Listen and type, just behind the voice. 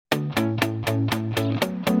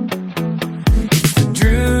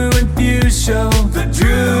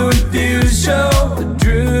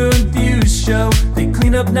show. They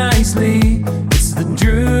clean up nicely. It's the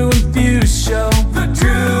Drew and Fuse show. The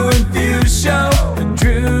Drew and Fuse show. The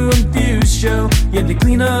Drew and Fuse show. Yeah, they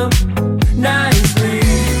clean up nicely.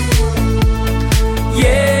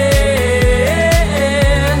 Yeah.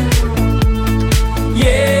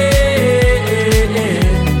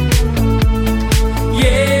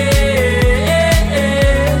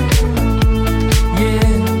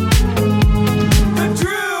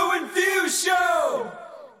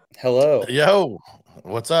 Hello. Yo,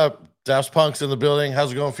 what's up? Daft Punk's in the building.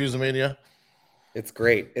 How's it going, Fusemania? It's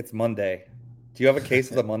great. It's Monday. Do you have a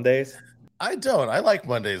case of the Mondays? I don't. I like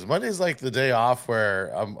Mondays. Monday's like the day off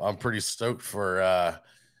where I'm pretty stoked for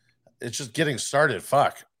it's just getting started.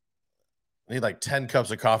 Fuck. I need like 10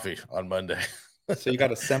 cups of coffee on Monday. So you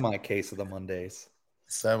got a semi case of the Mondays.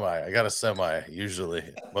 I got a semi usually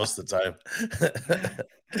most of the time.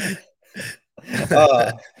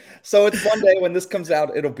 So it's Monday. When this comes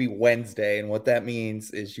out, it'll be Wednesday. And what that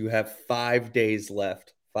means is you have 5 days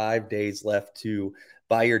left. 5 days left to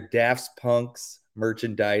buy your Daft Punk's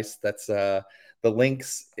merchandise. That's the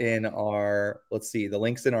links in our, the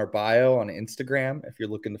links in our bio on Instagram if you're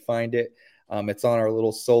looking to find it. It's on our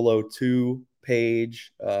little Solo 2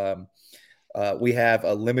 page. We have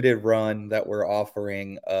a limited run that we're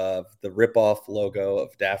offering of the rip-off logo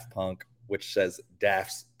of Daft Punk, which says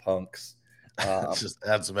Daft Punk's. Just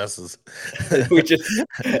add some S's. We just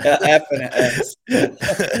F and S.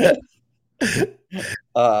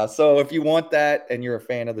 So if you want that and you're a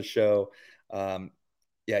fan of the show,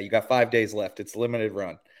 you got 5 days left. It's a limited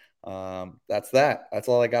run. That's that. That's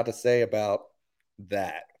all I got to say about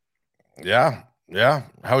that. Yeah.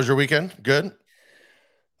 How was your weekend? Good.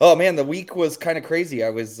 Oh man, the week was kind of crazy.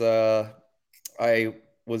 I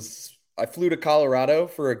flew to Colorado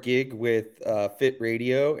for a gig with Fit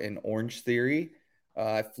Radio and Orange Theory.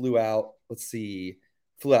 I flew out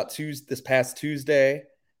this past Tuesday,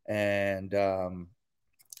 and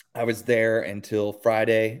I was there until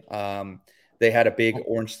Friday. They had a big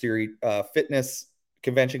Orange Theory fitness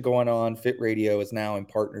convention going on. Fit Radio is now in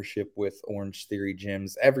partnership with Orange Theory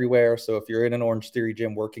gyms everywhere. So if you're in an Orange Theory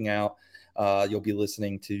gym working out, you'll be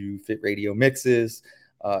listening to Fit Radio mixes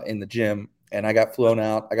in the gym. And I got flown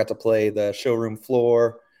out. I got to play the showroom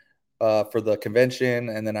floor for the convention.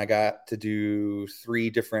 And then I got to do 3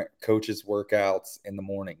 different coaches' workouts in the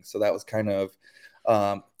morning. So that was kind of,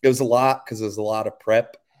 it was a lot because it was a lot of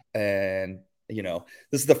prep. And,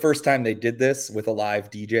 this is the first time they did this with a live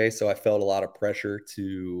DJ. So I felt a lot of pressure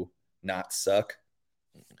to not suck.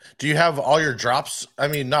 Do you have all your drops? I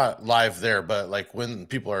mean, not live there, but like when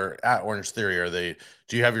people are at Orange Theory,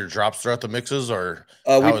 do you have your drops throughout the mixes or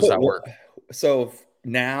how does that work? So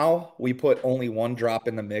now we put only one drop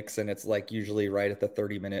in the mix, and it's like usually right at the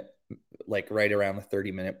 30-minute, like right around the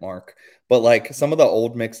 30-minute mark. But like some of the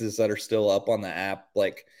old mixes that are still up on the app,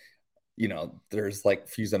 like, there's like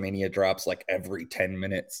Fusemania drops like every 10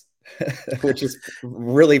 minutes, which is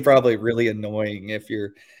probably really annoying if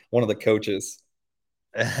you're one of the coaches.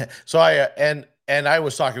 So I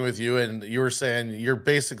was talking with you, and you were saying you're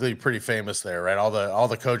basically pretty famous there, right? All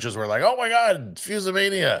the coaches were like, "Oh my God,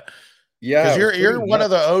 Fusemania!" Yeah, because you're one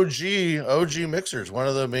of the OG mixers, one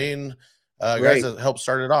of the main guys that helped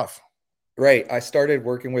start it off. Right. I started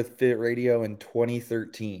working with Fit Radio in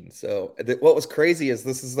 2013. So what was crazy is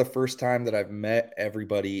this is the first time that I've met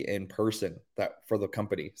everybody in person for the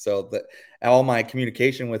company. So that all my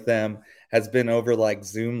communication with them has been over like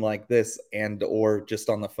Zoom like this or just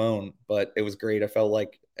on the phone. But it was great. I felt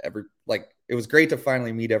like it was great to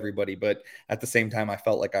finally meet everybody. But at the same time, I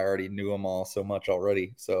felt like I already knew them all so much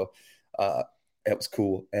already. So it was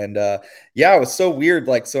cool. And it was so weird.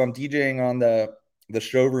 Like, so I'm DJing on the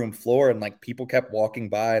showroom floor, and like people kept walking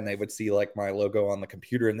by and they would see like my logo on the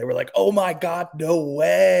computer and they were like, "Oh my God, no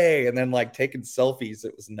way." And then like taking selfies.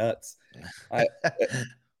 It was nuts.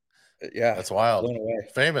 That's wild.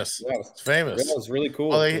 Famous. Yeah, it's famous. It was really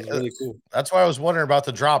cool. Well, it was really cool. That's why I was wondering about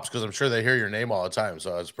the drops, because I'm sure they hear your name all the time.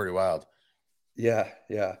 So it's pretty wild. Yeah.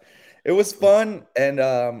 It was fun. And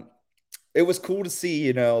it was cool to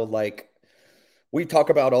see, like we talk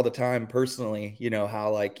about all the time personally,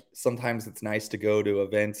 how like sometimes it's nice to go to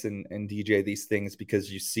events and DJ these things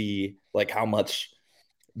because you see like how much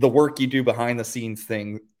the work you do behind the scenes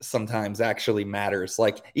thing sometimes actually matters.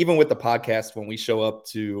 Like even with the podcast, when we show up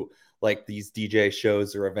to like these DJ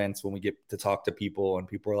shows or events, when we get to talk to people and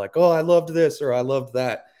people are like, "Oh, I loved this," or "I loved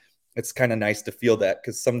that." It's kind of nice to feel that,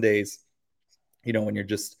 because some days, when you're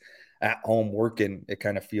just at home working, it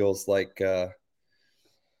kind of feels like a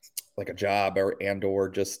job or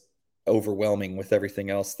just overwhelming with everything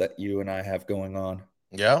else that you and I have going on.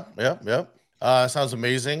 Yeah. Sounds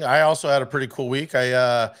amazing. I also had a pretty cool week.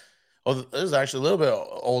 I Oh, this is actually a little bit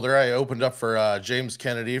older. I opened up for James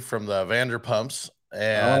Kennedy from the Vanderpumps, Oh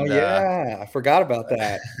and yeah, I forgot about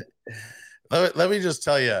that. let me just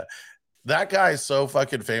tell you, that guy is so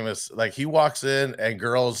fucking famous. Like he walks in and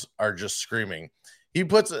girls are just screaming. He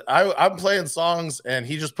puts I'm playing songs and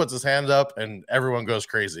he just puts his hand up and everyone goes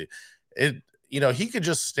crazy. He could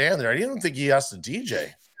just stand there. I don't think he has to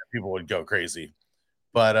DJ. People would go crazy.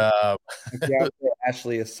 But Yeah,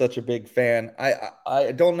 Ashley is such a big fan.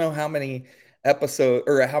 I don't know how many episodes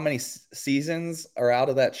or how many seasons are out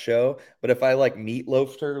of that show, but if I like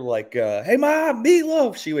meatloafed her, like, "Hey, mom,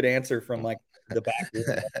 meatloaf," she would answer from like the back room.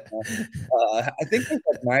 I think there's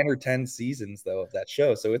like 9 or 10 seasons though of that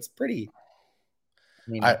show, so it's pretty. I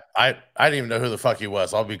I, mean, I I didn't even know who the fuck he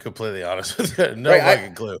was. I'll be completely honest with you. No right?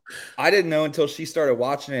 fucking clue. I didn't know until she started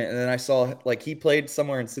watching it, and then I saw like he played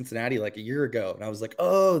somewhere in Cincinnati like a year ago, and I was like,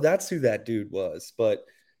 "Oh, that's who that dude was." But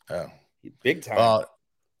Oh. big time. Well,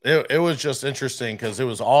 it was just interesting because it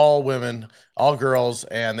was all women, all girls,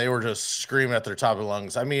 and they were just screaming at their top of their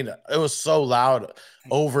lungs. I mean, it was so loud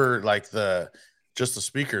over like the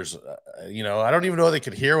speakers. I don't even know if they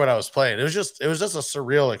could hear what I was playing. It was just a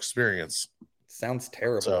surreal experience. Sounds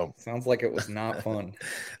terrible. So Sounds like it was not fun.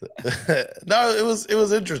 no, it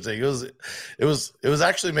was interesting. It was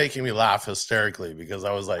actually making me laugh hysterically because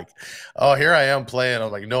I was like, oh, here I am playing.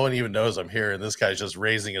 I'm like, no one even knows I'm here, and this guy's just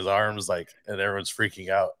raising his arms like, and everyone's freaking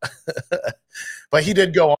out. But he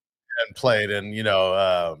did go on and played, and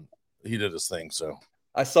he did his thing. So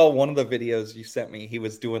I saw one of the videos you sent me. He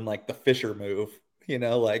was doing like the Fisher move,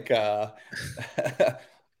 like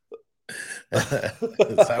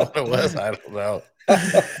is that what it was? I don't know.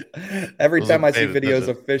 every time Wasn't I see paying videos attention.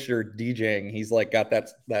 of Fisher DJing, he's like got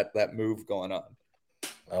that move going on.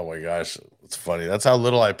 Oh my gosh, it's funny. That's how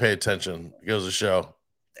little I pay attention. It goes to show.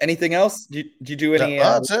 Anything else? Did you do any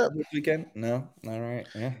That's it. this weekend? No. All right.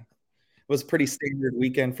 Yeah. It was a pretty standard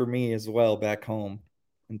weekend for me as well back home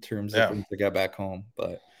in terms of Yeah. things I got back home.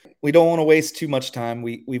 But we don't want to waste too much time.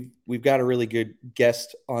 We've got a really good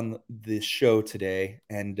guest on the show today,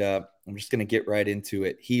 and I'm just going to get right into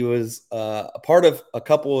it. He was a part of a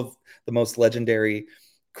couple of the most legendary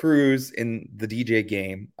crews in the DJ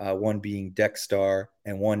game, one being Deckstar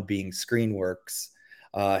and one being Screenworks.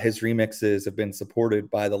 His remixes have been supported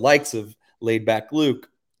by the likes of Laid Back Luke,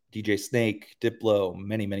 DJ Snake, Diplo,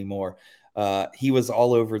 many, many more. He was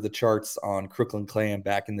all over the charts on Crooklyn Clan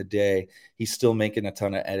back in the day. He's still making a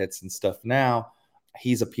ton of edits and stuff now.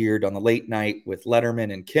 He's appeared on the late night with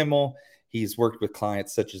Letterman and Kimmel. He's worked with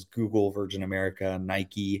clients such as Google, Virgin America,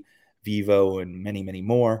 Nike, Vivo, and many, many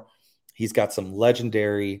more. He's got some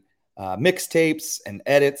legendary mixtapes and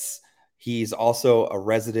edits. He's also a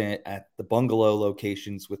resident at the Bungalow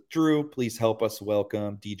locations with Drew. Please help us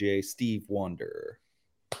welcome DJ Steve1der.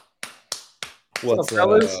 What's up,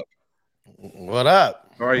 fellas? What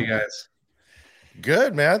up? How are you guys?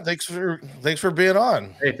 Good, man. Thanks for being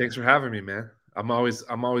on. Hey, thanks for having me, man. I'm always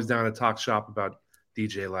down to talk shop about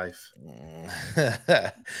DJ life.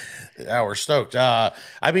 Yeah, we're stoked. I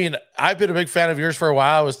mean, I've been a big fan of yours for a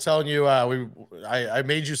while. I was telling you, I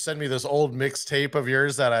made you send me this old mixtape of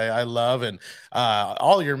yours that I love, and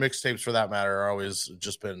all your mixtapes for that matter are always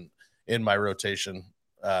just been in my rotation.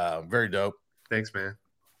 Very dope. Thanks, man.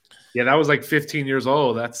 Yeah, that was like 15 years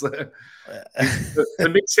old. That's the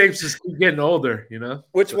mixtapes just keep getting older,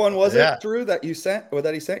 Which one was it, Drew, that you sent or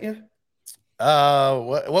that he sent you?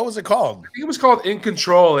 What was it called? I think it was called In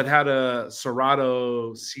Control. It had a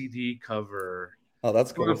Serato CD cover. Oh,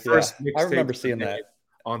 that's cool. I remember seeing that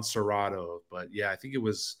on Serato. But yeah, I think it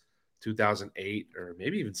was 2008 or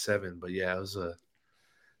maybe even 7. But yeah,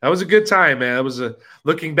 that was a good time, man.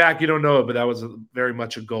 Looking back, you don't know it, but that was very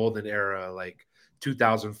much a golden era. Like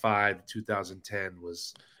 2005, 2010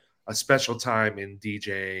 was a special time in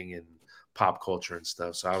DJing and pop culture and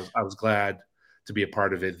stuff. So I was glad to be a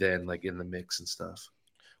part of it then, like in the mix and stuff.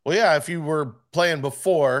 Well, yeah, if you were playing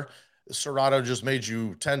before, Serato just made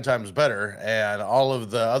you 10 times better, and all of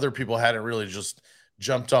the other people hadn't really just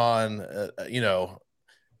jumped on.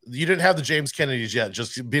 You didn't have the James Kennedys yet.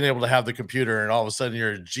 Just being able to have the computer, and all of a sudden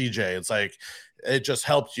you're a DJ. It's like it just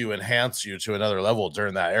helped you enhance you to another level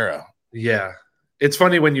during that era. Yeah, it's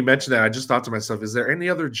funny when you mention that. I just thought to myself, is there any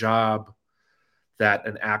other job that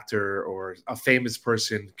an actor or a famous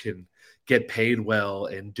person can get paid well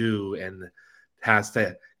and do, and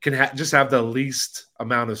just have the least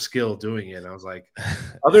amount of skill doing it? And I was like,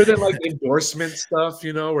 other than like endorsement stuff,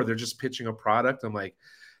 where they're just pitching a product, I'm like,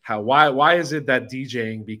 why is it that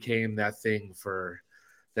DJing became that thing for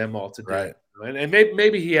them all to do? Right. And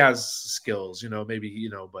maybe he has skills,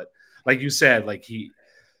 but like you said, like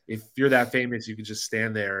if you're that famous, you can just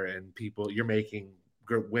stand there and you're making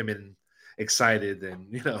women excited,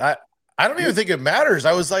 and I don't even think it matters.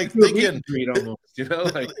 I was like thinking,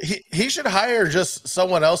 almost, like he should hire just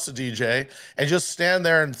someone else to DJ and just stand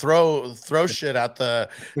there and throw shit at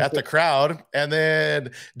the crowd, and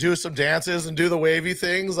then do some dances and do the wavy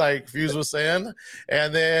things like Fuse was saying,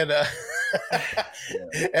 and then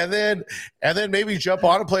and then maybe jump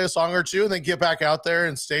on and play a song or two, and then get back out there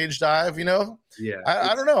and stage dive. Yeah,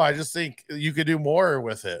 I don't know. I just think you could do more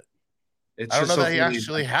with it. I don't know that he funny.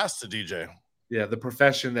 actually has to DJ. Yeah, the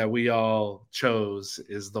profession that we all chose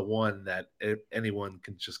is the one that anyone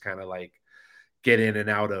can just kind of like get in and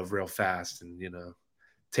out of real fast, and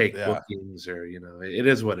take bookings, or it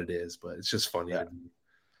is what it is. But it's just funny.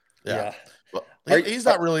 Yeah. Well, he's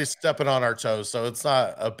not really stepping on our toes, so it's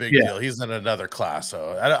not a big deal. He's in another class,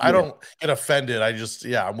 so I don't get offended. I just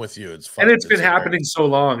I'm with you. It's fun. And it's been happening so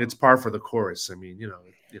long. It's par for the course. I mean,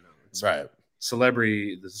 it's right.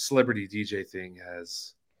 The celebrity DJ thing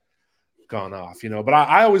has gone off, but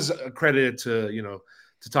I always credit it to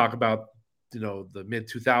talk about the mid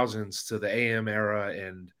 2000s to the AM era,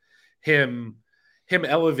 and him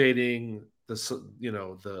elevating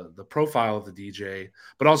the profile of the DJ,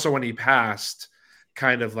 but also when he passed,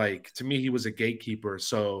 kind of like, to me, he was a gatekeeper.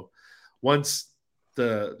 So once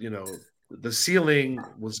the ceiling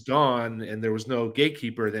was gone and there was no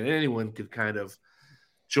gatekeeper, then anyone could kind of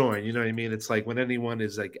join. You know what I mean? It's like when anyone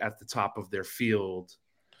is like at the top of their field,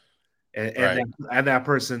 and that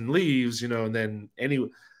person leaves, and then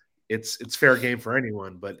it's fair game for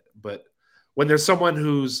anyone. But when there's someone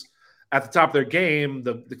who's at the top of their game,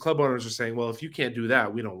 the club owners are saying, well, if you can't do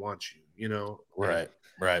that, we don't want you. Right.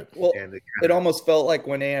 Well, and it almost felt like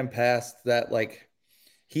when AM passed that, like,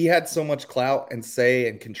 he had so much clout and say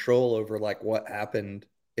and control over like what happened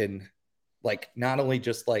in, like, not only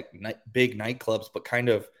just like big nightclubs, but kind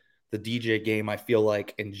of the DJ game, I feel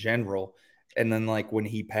like, in general. And then, like, when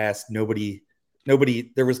he passed, there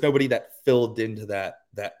was nobody that filled into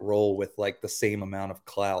that role with like the same amount of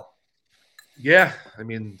clout. Yeah, I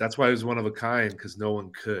mean, that's why he was one of a kind, because no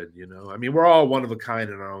one could. I mean, we're all one of a kind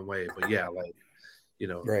in our own way, but yeah, like,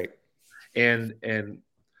 right. And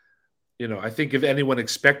I think if anyone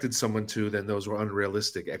expected someone to, then those were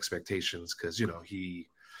unrealistic expectations, because he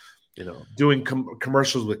doing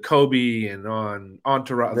commercials with Kobe and on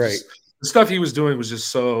Entourage, right. The stuff he was doing was just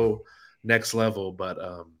so next level. But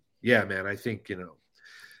yeah, man, I think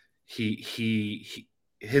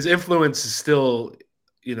his influence is still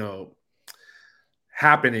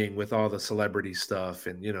happening with all the celebrity stuff,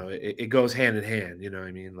 and it goes hand in hand. You know what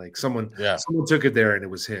I mean? Like someone took it there, and it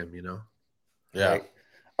was him. Yeah. Right.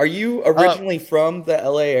 Are you originally from the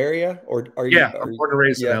LA area, or are you? Yeah, I'm born and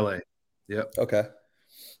raised in LA. Yep. Okay.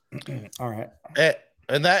 All right.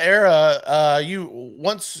 In that era,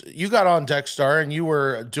 once you got on Deckstar and you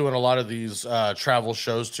were doing a lot of these travel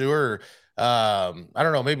shows too, or I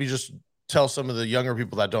don't know, maybe just tell some of the younger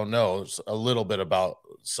people that don't know a little bit about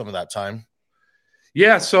some of that time.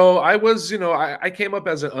 Yeah, so I was, I came up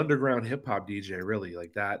as an underground hip hop DJ, really,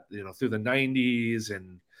 like that, through the 90s,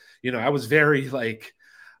 and I was very like.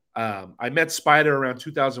 I met Spider around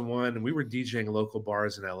 2001, and we were DJing local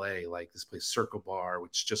bars in LA, like this place Circle Bar,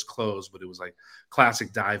 which just closed, but it was like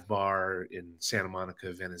classic dive bar in Santa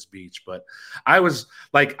Monica, Venice Beach. But I was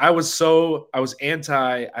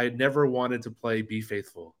anti. I never wanted to play Be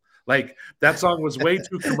Faithful. Like, that song was way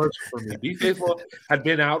too commercial for me. Be Faithful had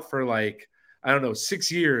been out for like, I don't know,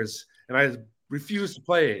 6 years, and I refused to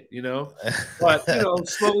play it. But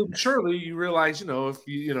slowly but surely you realize, if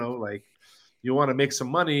like, you want to make some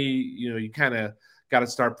money, you kind of got to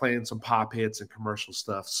start playing some pop hits and commercial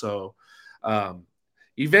stuff. So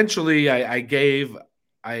eventually I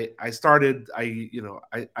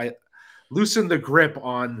loosened the grip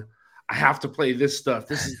on, I have to play this stuff.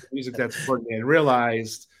 This is the music that's important, and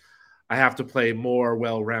realized I have to play more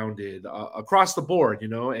well-rounded across the board,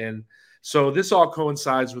 and so this all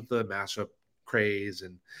coincides with the mashup craze,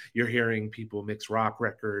 and you're hearing people mix rock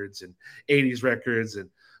records and 80s records and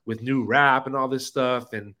with new rap and all this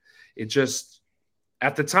stuff. And it just,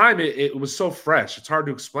 at the time, it was so fresh. It's hard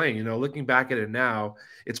to explain, looking back at it now,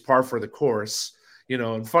 it's par for the course,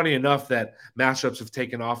 and funny enough that mashups have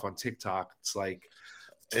taken off on TikTok. It's like,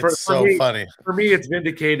 funny. For me, it's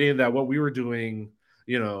vindicating that what we were doing,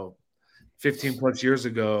 15 plus years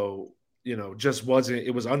ago, just wasn't,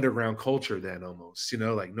 it was underground culture then almost,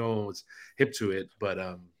 like no one was hip to it.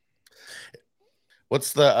 But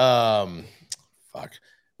what's the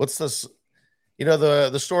what's this,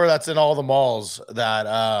 the store that's in all the malls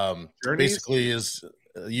that basically is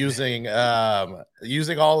using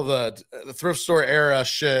all of the thrift store era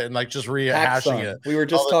shit and like just rehashing it. We were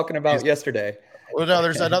just talking about yesterday. Well, no,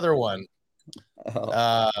 there's another one.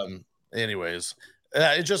 Anyways,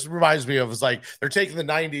 it just reminds me of, it's like they're taking the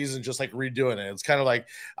 90s and just like redoing it. It's kind of like,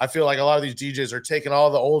 I feel like a lot of these DJs are taking all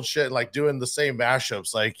the old shit and like doing the same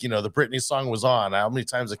mashups. Like, the Britney song was on. How many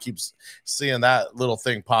times I keep seeing that little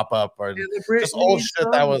thing pop up, or just old shit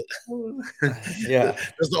that was Yeah,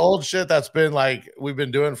 just the old shit that's been like we've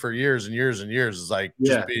been doing for years and years and years is like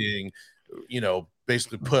just being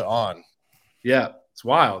basically put on. Yeah, it's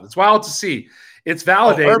wild. It's wild to see. It's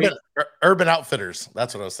validating. Urban Outfitters.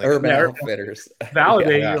 That's what I was thinking. Urban Outfitters.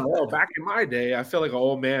 Validating. Yeah. Back in my day, I feel like an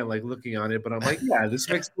old man, like looking on it, but I'm like, yeah, this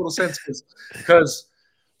makes a little sense because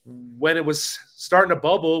when it was starting to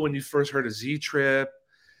bubble, when you first heard of Z Trip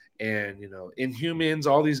and Inhumans,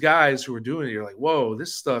 all these guys who were doing it, you're like, whoa,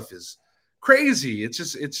 this stuff is crazy.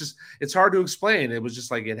 It's hard to explain. It was just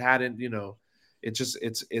like it hadn't,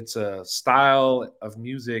 it's a style of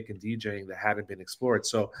music and DJing that hadn't been explored.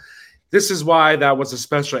 So this is why that was a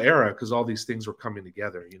special era, because all these things were coming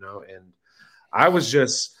together, and I was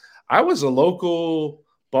a local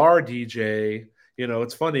bar DJ.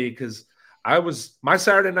 It's funny because my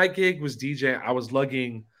Saturday night gig was DJ. I was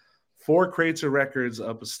lugging 4 crates of records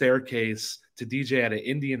up a staircase to DJ at an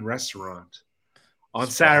Indian restaurant on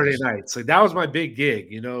Saturday nights. Like that was my big gig.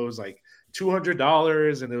 It was like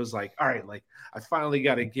 $200, and it was like, all right, like I finally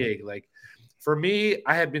got a gig. Like for me,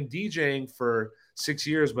 I had been DJing for 6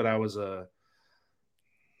 years, but I was a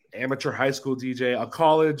amateur high school DJ, a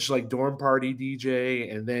college like dorm party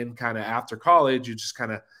DJ, and then kind of after college, you just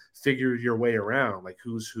kind of figure your way around, like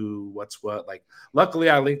who's who, what's what. Like luckily,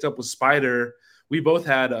 I linked up with Spider. We both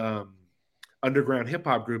had underground hip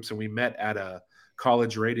hop groups, and we met at a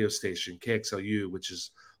college radio station, KXLU, which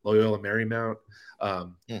is Loyola Marymount.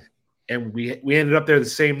 And we ended up there the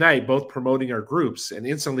same night, both promoting our groups, and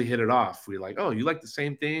instantly hit it off. We were like, oh, you like the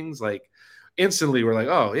same things? Like instantly we're like,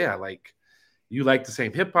 oh yeah, like you like the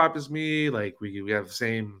same hip hop as me. Like we have the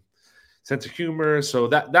same sense of humor. So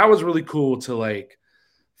that was really cool to like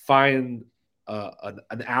find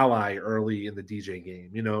an ally early in the DJ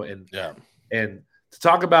game, and to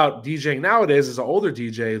talk about DJing nowadays as an older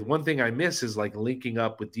DJ, one thing I miss is like linking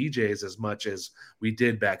up with DJs as much as we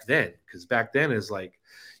did back then. Because back then is like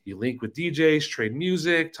you link with DJs, trade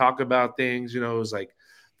music, talk about things, it was like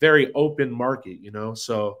very open market,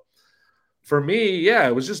 So for me, yeah,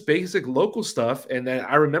 it was just basic local stuff. And then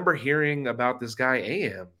I remember hearing about this guy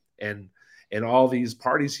AM and all these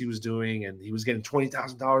parties he was doing, and he was getting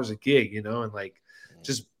 $20,000 a gig, and like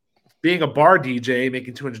just being a bar DJ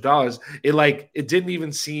making $200, it didn't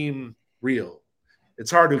even seem real. It's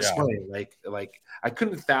hard to explain. Like I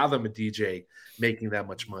couldn't fathom a DJ making that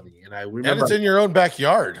much money. And I remember, and it's in your own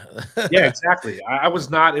backyard. Yeah, exactly. I was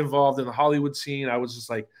not involved in the Hollywood scene. I was just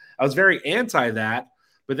like, I was very anti that.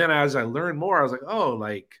 But then as I learned more, I was like, oh,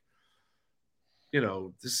 like,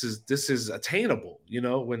 this is attainable.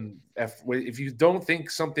 If you don't think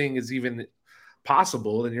something is even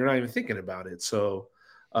possible, then you're not even thinking about it. So,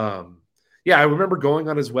 yeah, I remember going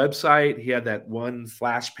on his website. He had that one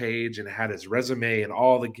flash page and it had his resume and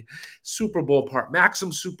all the Super Bowl part,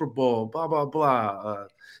 Maxim Super Bowl, blah, blah, blah,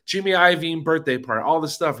 Jimmy Iovine birthday party, all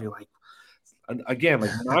this stuff. And you're like, again,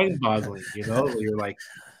 like mind boggling, you're like,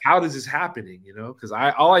 how does this happening? Because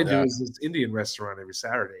all I do is this Indian restaurant every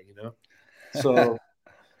Saturday, So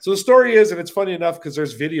the story is, and it's funny enough because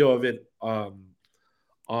there's video of it on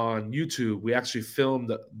YouTube. We actually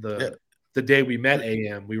filmed the day we met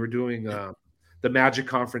AM. We were doing the Magic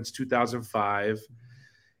Conference 2005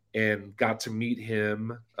 and got to meet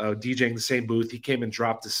him DJing the same booth. He came and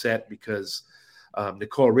dropped a set because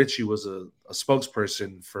Nicole Richie was a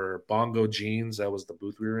spokesperson for Bongo Jeans. That was the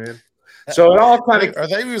booth we were in. So it all kind of... Are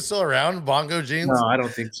they even still around, Bongo Jeans? No, I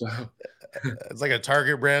don't think so. It's like a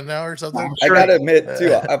Target brand now or something. Sure. I gotta admit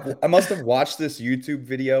too, I must have watched this YouTube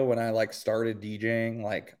video when I like started DJing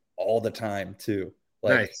like all the time too.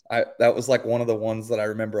 Like nice. That was like one of the ones that I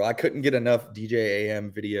remember. I couldn't get enough DJ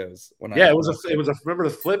AM videos when it was a remember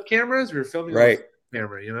the flip cameras? We were filming right. On the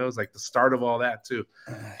camera, it was like the start of all that too.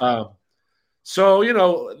 So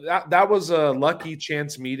that was a lucky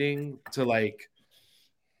chance meeting to like,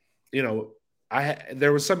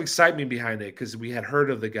 there was some excitement behind it because we had heard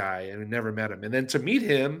of the guy and we never met him. And then to meet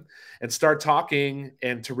him and start talking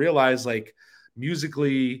and to realize like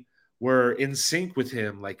musically we're in sync with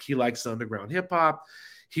him. Like he likes the underground hip hop.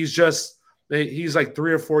 He's like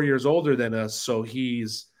 3 or 4 years older than us. So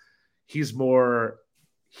he's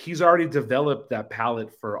already developed that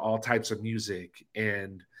palette for all types of music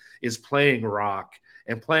and is playing rock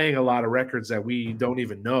and playing a lot of records that we don't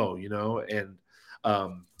even know, and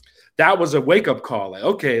that was a wake-up call. Like,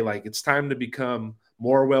 okay, like it's time to become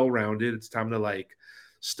more well-rounded. It's time to like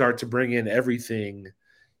start to bring in everything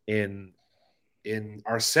in in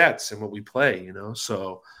our sets and what we play, you know.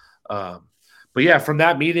 So but yeah, from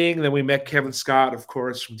that meeting, then we met Kevin Scott, of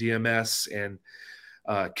course, from DMS, and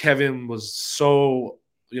Kevin was so,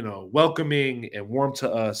 you know, welcoming and warm to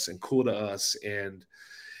us and cool to us. And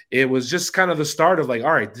it was just kind of the start of like,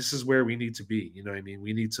 all right, this is where we need to be. You know what I mean?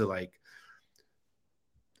 We need to like,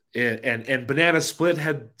 and Banana Split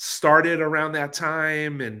had started around that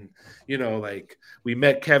time. And, you know, like we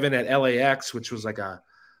met Kevin at LAX, which was like a,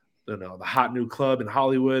 you know, the hot new club in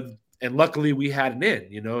Hollywood. And luckily we had an in,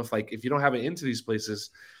 you know, if you don't have an into these places,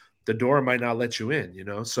 the door might not let you in, you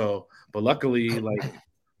know? So, but luckily, like,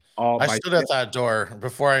 I stood at that door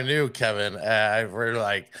before I knew Kevin. I were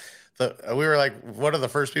like, we were like one of the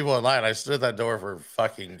first people in line. I stood at that door for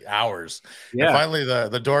fucking hours, and yeah, finally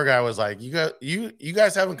the door guy was like, you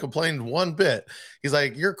guys haven't complained one bit." He's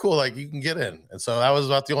like, "You're cool, like you can get in." And so that was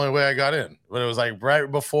about the only way I got in. But it was like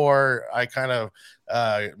right before I kind of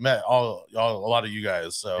met a lot of you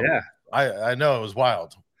guys. So yeah, I know it was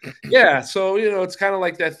wild. yeah. So, you know, it's kind of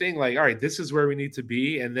like that thing, like, all right, this is where we need to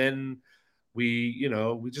be. And then we, you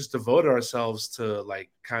know, we just devoted ourselves to like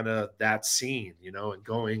kind of that scene, you know, and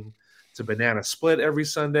going to Banana Split every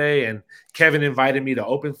Sunday. And Kevin invited me to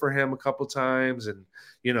open for him a couple times, and,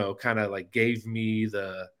 you know, kind of like gave me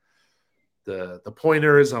the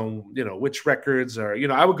pointers on, you know, which records are, you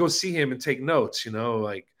know, I would go see him and take notes, you know,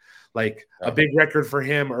 like a big record for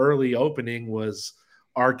him early opening was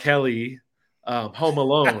R. Kelly, Home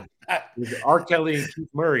Alone. With R. Kelly and Keith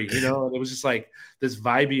Murray, you know, and it was just like this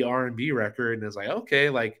vibey R&B record, and it's like, okay,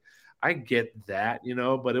 like I get that, you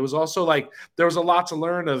know, but it was also like there was a lot to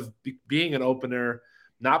learn of being an opener,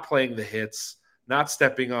 not playing the hits, not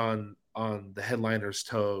stepping on the headliner's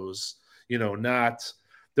toes, you know, not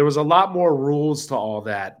there was a lot more rules to all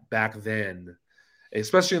that back then,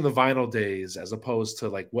 especially in the vinyl days, as opposed to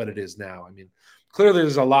like what it is now. I mean, clearly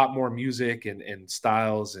there's a lot more music and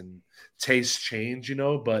styles and tastes change, you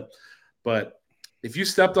know, but if you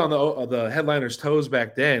stepped on the headliner's toes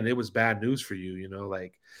back then, it was bad news for you, you know,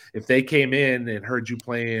 like if they came in and heard you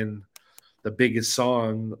playing the biggest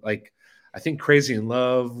song, like I think Crazy in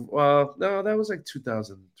Love, well, no, that was like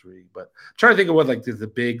 2003, but I'm trying to think of what like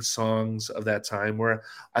the big songs of that time were.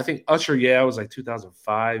 I think Usher, yeah, was like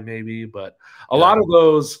 2005 maybe, but a lot of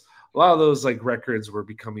those like records were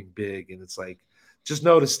becoming big, and it's like just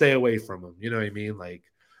know to stay away from them, you know what I mean? Like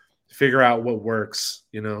figure out what works,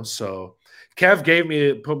 you know. So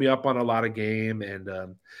Kev put me up on a lot of game,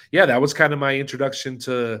 and yeah, that was kind of my introduction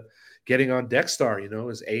to getting on Deckstar, you know,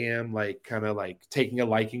 as AM like kind of like taking a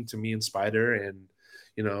liking to me and Spider, and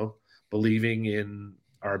you know, believing in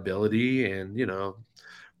our ability, and you know,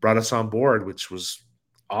 brought us on board, which was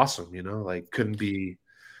awesome, you know, like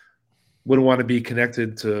wouldn't want to be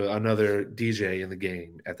connected to another DJ in the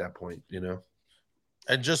game at that point, you know.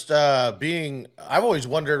 And just I've always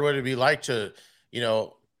wondered what it'd be like to, you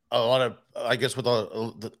know, a lot of, I guess with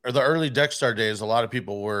the early Deckstar days, a lot of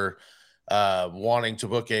people were wanting to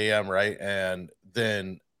book AM, right? And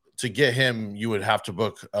then to get him, you would have to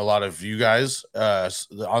book a lot of you guys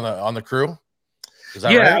on the crew. Is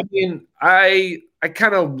that right? I mean, I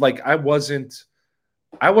kind of like I wasn't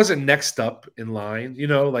next up in line, you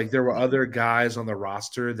know, like there were other guys on the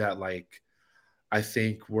roster that like I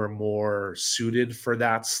think were more suited for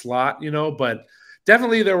that slot, you know, but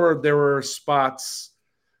definitely there were spots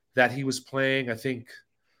that he was playing. I think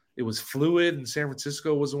it was Fluid in San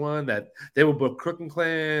Francisco was one that they would book Crook and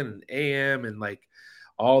Clan and AM and like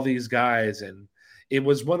all these guys. And it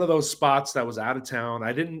was one of those spots that was out of town.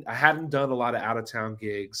 I hadn't done a lot of out of town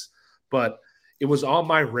gigs, but it was on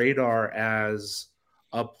my radar as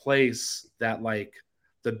a place that like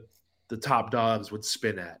the top dogs would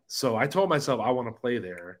spin at. So I told myself I want to play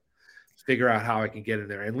there, figure out how I can get in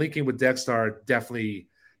there. And linking with Deckstar definitely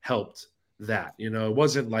helped that. You know, it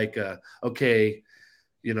wasn't like okay,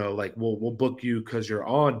 you know, like we'll book you because you're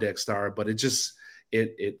on Deckstar, but it just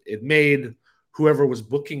it made whoever was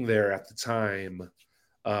booking there at the time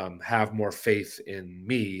have more faith in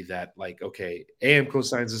me that like, okay, AM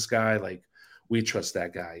co-signs this guy, like we trust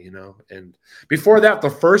that guy, you know. And before that, the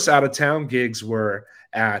first out of town gigs were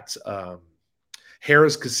at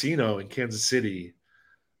Harrah's Casino in Kansas City.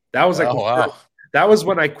 That was like wow. That was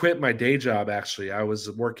when I quit my day job. Actually, I was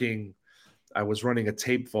running a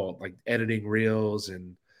tape vault, like editing reels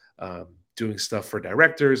and doing stuff for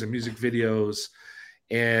directors and music videos.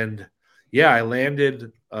 And yeah, I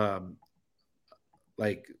landed.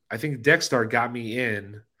 Like I think Deckstar got me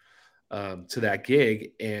in to that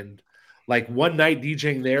gig, and like one night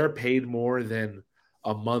DJing there paid more than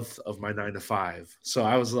a month of my 9 to 5. So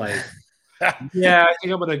I was like, yeah, I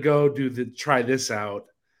think I'm gonna go try this out.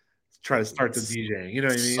 try to start the DJing. You know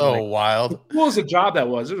what I mean? So Like, wild. as cool as a job that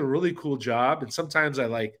was, it was a really cool job. And sometimes I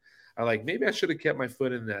like maybe I should have kept my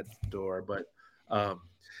foot in that door, but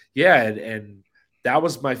yeah, and that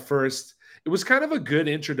was my first. It was kind of a good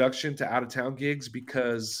introduction to out of town gigs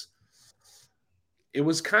because it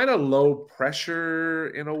was kind of low pressure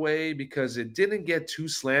in a way because it didn't get too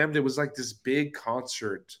slammed. It was like this big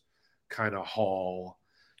concert kind of hall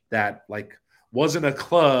that like wasn't a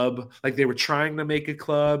club. Like they were trying to make a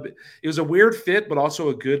club. It was a weird fit, but also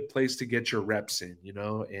a good place to get your reps in, you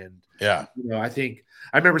know? And yeah, you know, I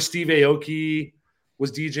remember Steve Aoki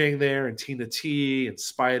was DJing there and Tina T and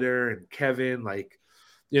Spider and Kevin, like,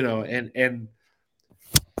 you know, and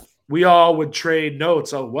we all would trade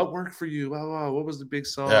notes. Oh, what worked for you? Oh, what was the big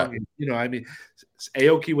song? Yeah. And, you know, I mean,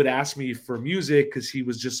 Aoki would ask me for music because he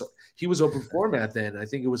was open format then. I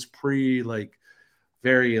think it was like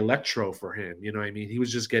very electro for him. You know what I mean? He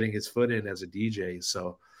was just getting his foot in as a DJ.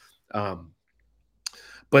 So,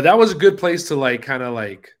 but that was a good place to like kind of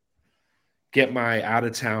like get my out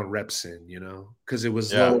of town reps in, you know, because it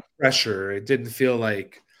was low pressure. It didn't feel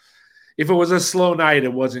like if it was a slow night,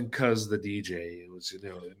 it wasn't because the DJ. It was, you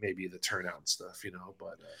know, maybe the turnout and stuff, you know.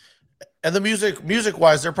 But and the music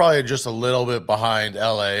wise, they're probably just a little bit behind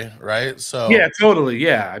LA, right? So yeah, totally.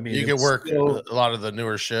 Yeah, I mean, you can work a lot of the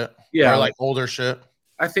newer shit, or like older shit.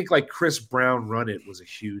 I think like Chris Brown Run It was a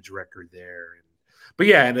huge record there, but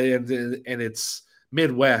yeah, and it's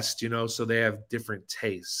Midwest, you know, so they have different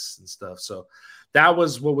tastes and stuff. So that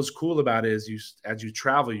was what was cool about it is as you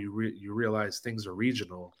travel, you realize things are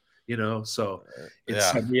regional. You know, so it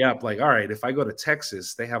set me up like, all right, if I go to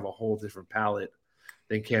Texas, they have a whole different palette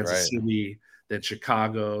than Kansas City, than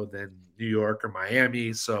Chicago, than New York or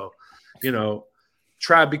Miami. So, you know,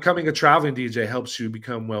 becoming a traveling DJ helps you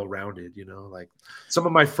become well-rounded, you know, like some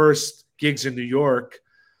of my first gigs in New York.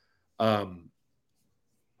 I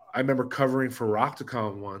remember covering for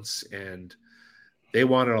Rockticon once and they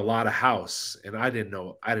wanted a lot of house and I didn't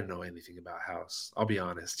know anything about house. I'll be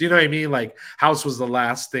honest. You know what I mean? Like house was the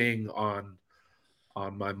last thing on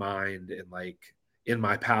my mind and like in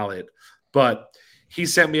my palette, but he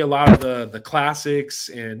sent me a lot of the classics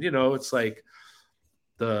and, you know, it's like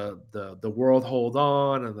the World Hold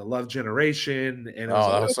On and the Love Generation. And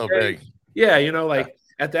that was so big. Yeah. You know, like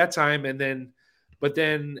at that time. But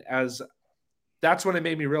then that's when it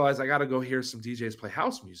made me realize I got to go hear some DJs play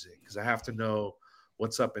house music because I have to know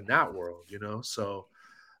what's up in that world, you know? So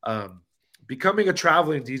becoming a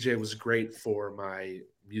traveling DJ was great for my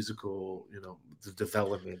musical, you know, the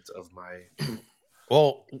development of my.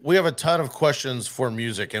 Well, we have a ton of questions for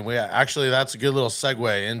music, and that's a good little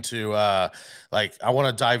segue into like I want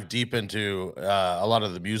to dive deep into a lot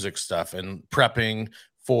of the music stuff and prepping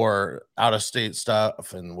for out of state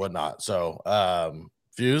stuff and whatnot. So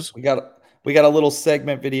Fuse, we got a little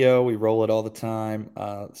segment video. We roll it all the time.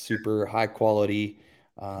 Super high quality.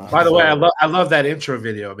 By the way, I love that intro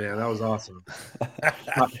video, man. That was awesome.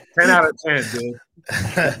 10 out of 10, dude.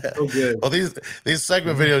 So good. Well, these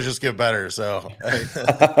segment videos just get better. So,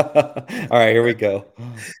 all right, here we go.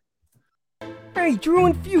 Hey, Drew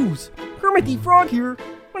and Fuse, Kermit the Frog here.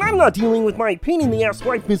 When I'm not dealing with my pain in the ass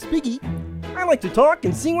wife, Miss Piggy, I like to talk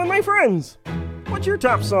and sing with my friends. What's your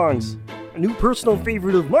top songs? A new personal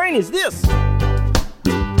favorite of mine is this.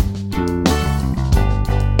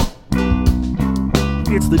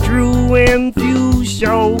 It's the Drew and Fuse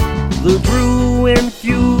Show, the Drew and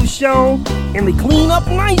Fuse Show, and they clean up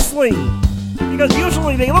nicely, because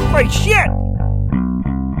usually they look like shit.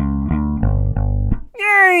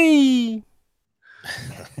 Yay!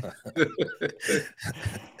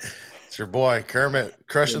 It's your boy Kermit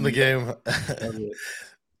crushing the game.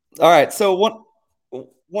 All right, so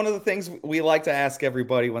one of the things we like to ask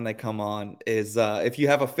everybody when they come on is if you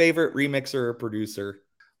have a favorite remixer or producer.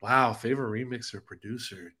 Wow, favorite remixer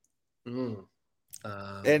producer. And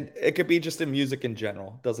it could be just in music in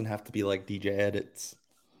general. It doesn't have to be like DJ edits.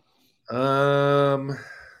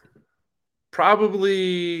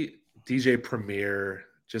 Probably DJ Premier,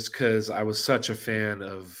 just because I was such a fan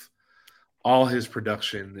of all his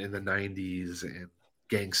production in the 90s and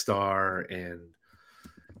Gangstar and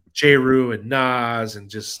J. Rue and Nas and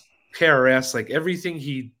just KRS, like everything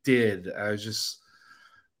he did, I just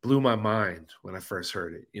blew my mind when I first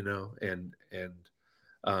heard it, you know,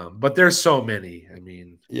 but there's so many. I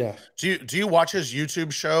mean, yeah. Do you watch his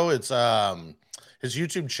YouTube show? It's his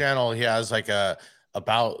YouTube channel. He has like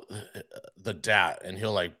about the DAT, and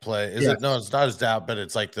he'll like play. No, it's not his DAT, but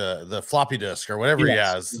it's like the floppy disk or whatever he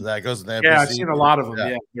has that goes in the MPC. Yeah, I've seen a lot of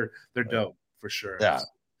them. Yeah, they're dope for sure. Yeah,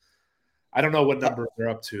 I don't know what number they're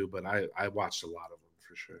up to, but I watched a lot of them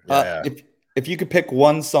for sure. If you could pick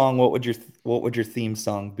one song, what would your theme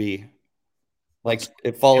song be? Like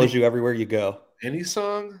it follows you everywhere you go. Any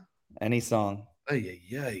song? Any song.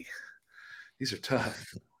 Ay. These are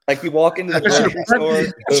tough. Like you walk into the I should grocery have store,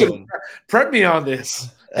 prepped, boom. prep me on this.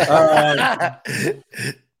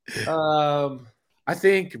 I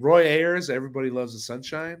think Roy Ayers, Everybody Loves the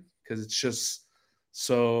Sunshine, because it's just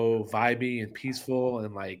so vibey and peaceful,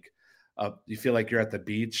 and like you feel like you're at the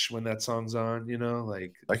beach when that song's on,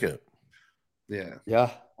 like it. Yeah,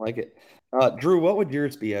 I like it. Drew, what would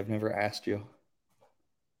yours be? I've never asked you.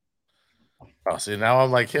 Oh, see, now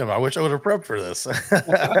I'm like him. I wish I would have prepped for this.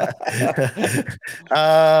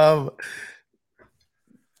 Oh,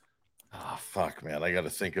 fuck, man. I got to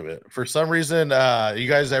think of it. For some reason, you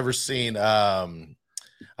guys ever seen I'm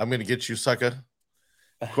Gonna Get You, Sucker?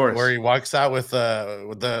 Of course. Where he walks out with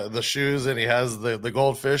the shoes and he has the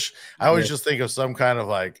goldfish. I always just think of some kind of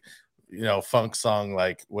like, funk song,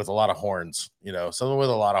 like with a lot of horns, something with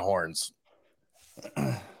a lot of horns.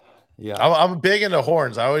 Yeah. I'm big into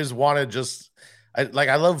horns. I always wanted I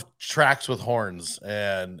love tracks with horns,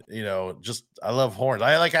 and I love horns.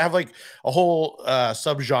 I have like a whole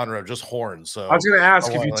subgenre of just horns. So I was gonna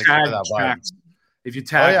ask if you tag that tracks, if you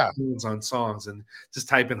tag horns on songs and just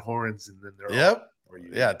type in horns and then they're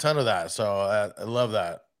a ton of that. So I love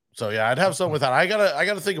that. So yeah, I'd have something with that. I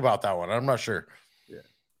gotta think about that one. I'm not sure.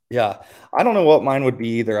 Yeah, I don't know what mine would be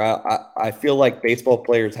either. I feel like baseball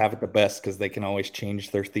players have it the best because they can always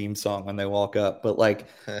change their theme song when they walk up. But like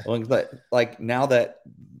now that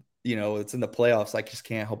it's in the playoffs, I just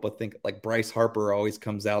can't help but think like Bryce Harper always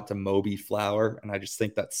comes out to Moby Flower, and I just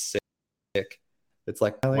think that's sick. It's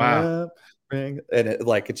like wow, and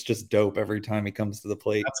it's just dope every time he comes to the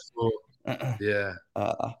plate. That's cool. Yeah.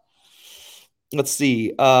 Let's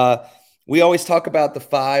see. We always talk about the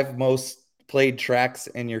 5 most played tracks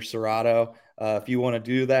in your Serato. If you want to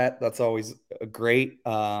do that, that's always great.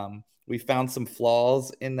 We found some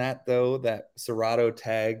flaws in that though, that Serato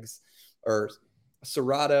tags or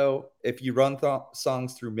Serato, if you run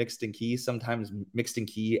songs through mixed in key, sometimes mixed in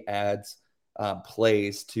key adds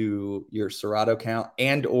plays to your Serato count,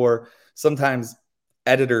 and or sometimes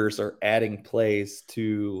editors are adding plays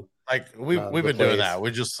to we've been doing that.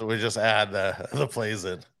 We just add the plays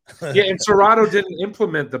in. Yeah, and Serato didn't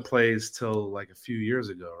implement the plays till like a few years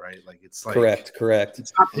ago, right? Like it's like correct.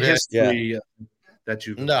 It's not the history that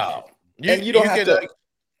you no. You don't have to.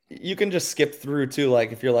 You can just skip through too.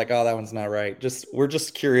 Like if you're like, oh, that one's not right. We're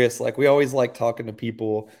just curious. Like we always like talking to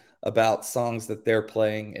people about songs that they're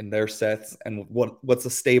playing in their sets and what's a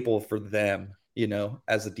staple for them,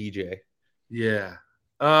 as a DJ. Yeah.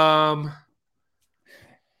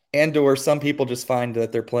 And or some people just find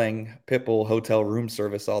that they're playing Pitbull Hotel Room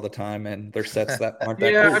Service all the time, and their sets that aren't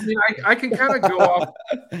that cool. I mean, I can kind of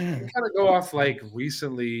go off like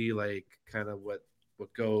recently, like kind of what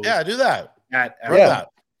goes. Yeah, do that. That.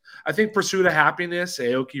 I think Pursuit of Happiness,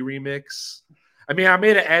 Aoki remix. I mean, I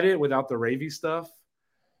made an edit without the ravey stuff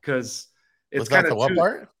because it's kind of what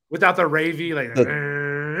part? Without the ravey, like.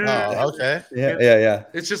 Oh, okay. Yeah.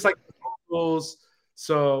 It's just like vocals.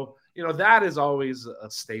 So. That is always a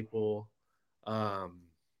staple. Trying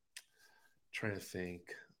to think.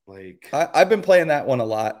 Like I've been playing that one a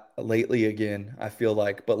lot lately again, I feel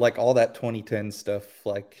like. But like all that 2010 stuff,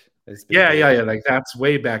 like yeah. Like that's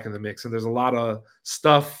way back in the mix. And there's a lot of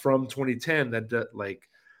stuff from 2010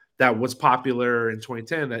 that was popular in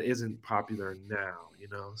 2010 that isn't popular now,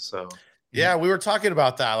 So yeah, we were talking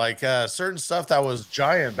about that. Like certain stuff that was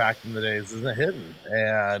giant back in the days isn't hidden.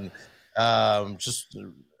 And just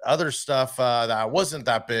other stuff that wasn't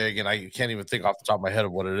that big, and I can't even think off the top of my head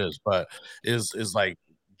of what it is, but is like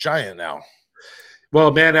giant now. Well,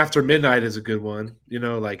 Man After Midnight is a good one.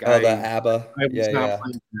 Like the ABBA. I was not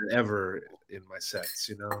playing that ever in my sets.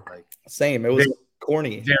 Like same. It was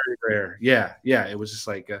corny, very rare. Yeah. It was just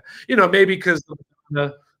like maybe because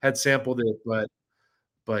had sampled it,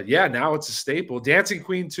 but yeah, now it's a staple. Dancing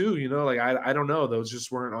Queen too. Like I don't know, those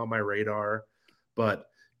just weren't on my radar, but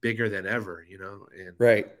bigger than ever, and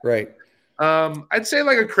right. I'd say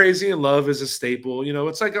like a Crazy in Love is a staple.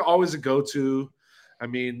 It's like always a go-to. I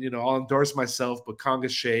mean, I'll endorse myself, but Conga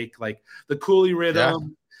Shake, like the Cooley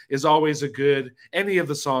Rhythm is always a good. Any of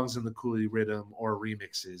the songs in the Cooley Rhythm or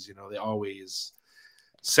remixes, they always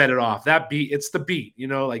set it off. That beat, it's the beat.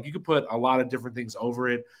 Like you could put a lot of different things over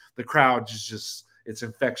it. The crowd just it's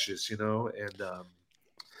infectious. And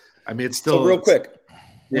I mean, it's still so real quick.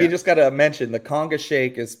 We just got to mention the Conga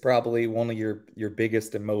Shake is probably one of your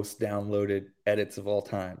biggest and most downloaded edits of all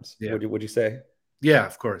times. Yeah. Would you say? Yeah,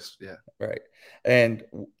 of course. Yeah. Right. And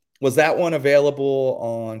was that one available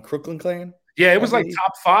on Crooklyn Clan? Yeah, it was like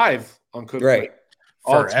top 5 on Crooklyn. Right.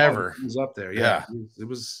 all time. forever. He was up there. Yeah. It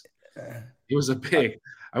was a big.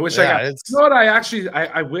 I wish Yeah, I got. it's- You know what?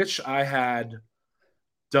 I wish I had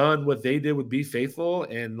done what they did with Be Faithful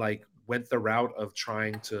and like went the route of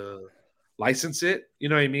trying to license it. You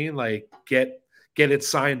know what I mean? Like get it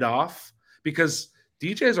signed off, because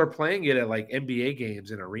DJs are playing it at like NBA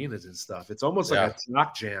games and arenas and stuff. It's almost like a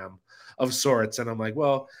rock jam of sorts. And I'm like,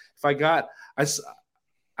 well, if I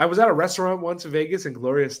was at a restaurant once in Vegas and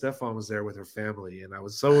Gloria Estefan was there with her family. And I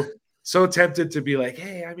was so tempted to be like,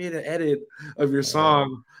 hey, I made an edit of your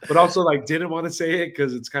song, but also like didn't want to say it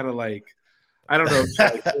because it's kind of like, I don't know.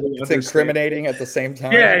 It's incriminating at the same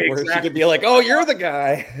time. Yeah, Where exactly. she could be like, oh, you're the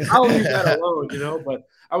guy. I'll leave that alone, you know. But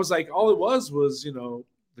I was like, all it was, you know,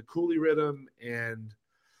 the Cooley rhythm and,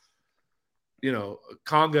 you know,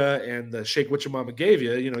 conga and the Shake What Your Mama Gave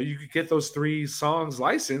You. You know, you could get those 3 songs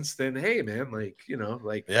licensed, then hey, man, like, you know,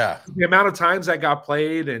 like the amount of times that got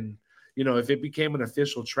played, and you know, if it became an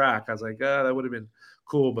official track, I was like, that would have been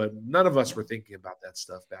cool. But none of us were thinking about that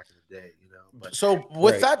stuff back in the day, you know. But so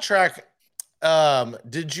with that track,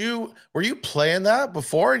 were you playing that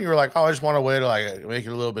before and you were like, oh, I just want a way to like make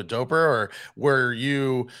it a little bit doper? Or were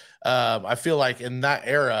you I feel like in that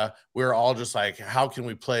era we were all just like, how can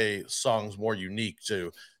we play songs more unique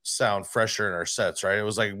to sound fresher in our sets, right? It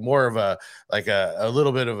was like more of a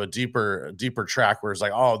little bit of a deeper track where it's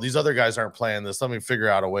like, oh, these other guys aren't playing this, let me figure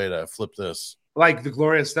out a way to flip this, like the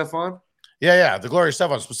Gloria Estefan. Yeah, the Gloria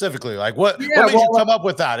Estefan specifically. Like, what made you come up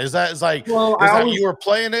with that? Is that you were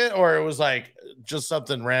playing it, or it was like just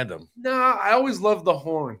something random? No, I always love the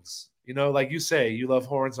horns. You know, like you say, you love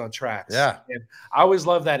horns on tracks. Yeah, and I always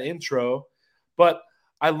love that intro. But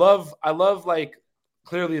I love like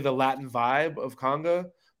clearly the Latin vibe of conga.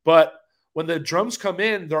 But when the drums come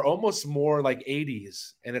in, they're almost more like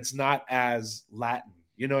 80s, and it's not as Latin.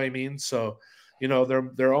 You know what I mean? So, you know,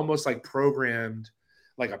 they're almost like programmed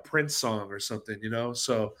like a Prince song or something, you know?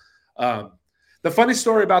 So the funny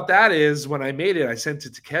story about that is when I made it, I sent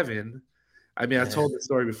it to Kevin. I mean, I told the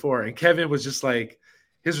story before, and Kevin was just like,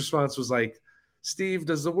 his response was like, Steve,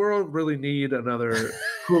 does the world really need another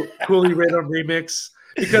Cooley Rhythm remix?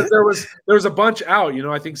 Because there was a bunch out, you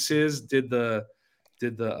know. I think Sis did the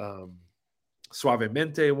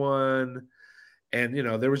Suavemente one, and you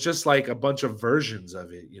know, there was just like a bunch of versions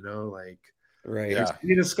of it, you know, like right. There's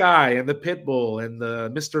Nina Sky and the Pitbull and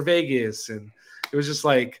the Mr. Vegas, and it was just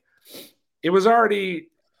like there was already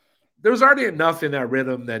enough in that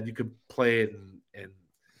rhythm that you could play it and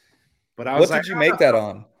but I was what did you make that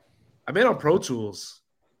on? I made on Pro Tools.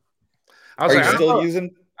 Are you still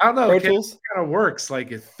using I don't know. Pro Tools? Kind of works,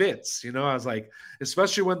 like it fits, you know. I was like,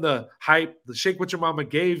 especially when the hype, the Shake What Your Mama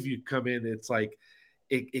Gave You come in, it's like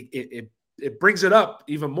it brings it up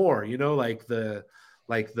even more, you know, it's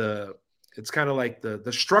kind of like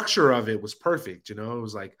the structure of it was perfect, you know. It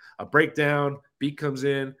was like a breakdown, beat comes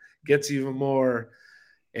in, gets even more,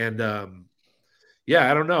 and I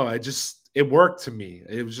don't know. It worked to me.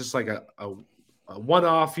 It was just like a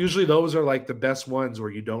one-off. Usually those are like the best ones where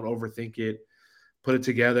you don't overthink it, put it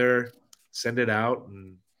together, send it out,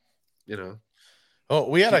 and you know. Oh,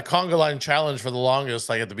 we had a conga line challenge for the longest,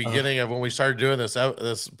 like at the beginning of when we started doing this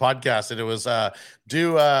podcast, and it was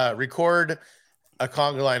record a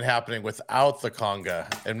conga line happening without the conga,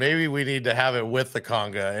 and maybe we need to have it with the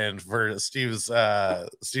conga and for Steve's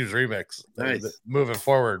remix moving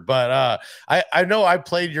forward. But I know I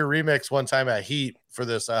played your remix one time at Heat for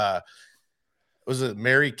this was it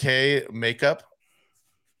Mary Kay makeup?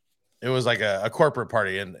 It was like a corporate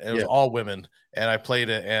party, and it was all women, and I played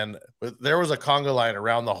it, and there was a conga line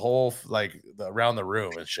around the whole around the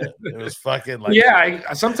room and shit. It was fucking like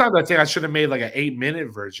sometimes I think I should have made like an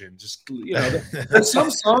 8-minute version. Just, you know, there's some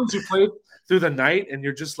songs you play through the night and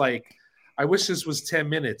you're just like, I wish this was 10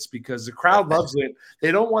 minutes because the crowd loves it.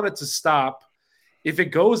 They don't want it to stop. If it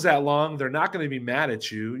goes that long, they're not going to be mad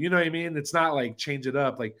at you. You know what I mean? It's not like change it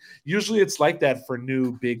up. Like usually it's like that for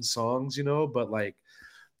new big songs, you know, but like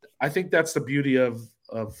I think that's the beauty of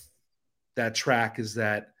that track is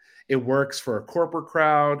that it works for a corporate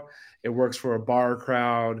crowd. It works for a bar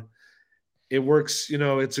crowd. It works, you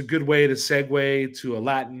know, it's a good way to segue to a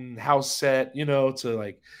Latin house set, you know, to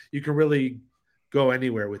like, you can really go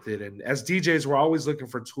anywhere with it. And as DJs, we're always looking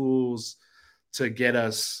for tools to get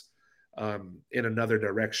us in another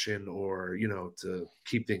direction or, you know, to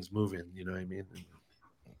keep things moving, you know what I mean?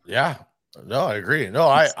 Yeah. No, I agree. No,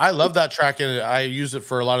 I love that track, and I use it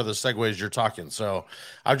for a lot of the segues you're talking. So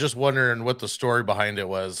I'm just wondering what the story behind it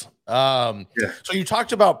was. So you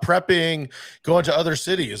talked about prepping, going to other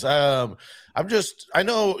cities. I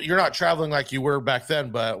know you're not traveling like you were back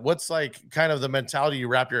then, but what's like kind of the mentality you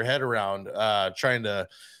wrap your head around trying to,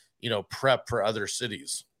 prep for other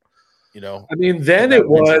cities. I mean, then it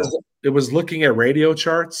was looking at radio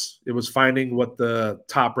charts. It was finding what the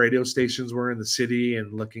top radio stations were in the city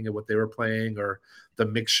and looking at what they were playing, or the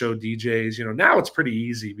mix show DJs. Now it's pretty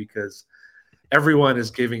easy because everyone is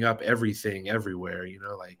giving up everything everywhere.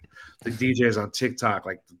 Like the DJs on TikTok,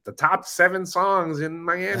 like the top 7 songs in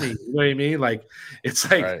Miami. You know what I mean? Like it's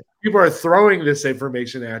like Right. people are throwing this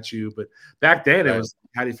information at you, but back then it was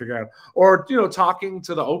how do you figure out? Or talking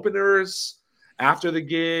to the openers after the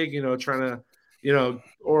gig, trying to,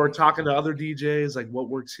 or talking to other DJs, like what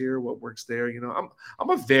works here, what works there. I'm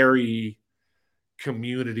a very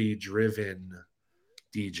community driven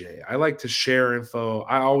DJ. I like to share info.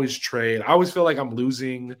 I always trade. I always feel like I'm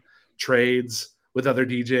losing trades with other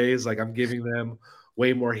DJs. Like I'm giving them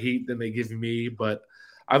way more heat than they give me. But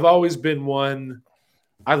I've always been one.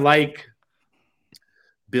 I like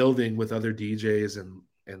building with other DJs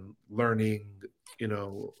and learning,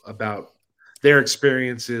 about their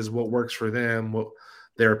experiences, what works for them, what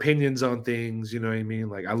their opinions on things. You know what I mean?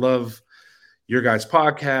 Like I love your guys'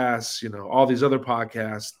 podcasts, all these other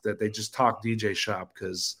podcasts that they just talk DJ shop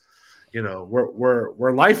because,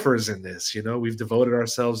 we're lifers in this. We've devoted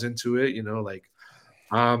ourselves into it. Like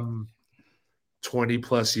I'm 20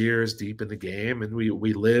 plus years deep in the game, and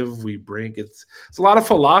we live, we bring it's a lot of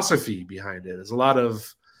philosophy behind it. There's a lot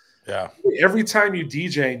of every time you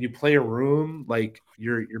DJ and you play a room, like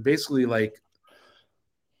you're basically like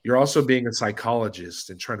you're also being a psychologist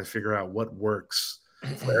and trying to figure out what works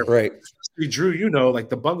for everyone. Right. Drew, like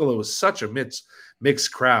the Bungalow is such a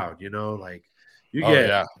mixed crowd, like you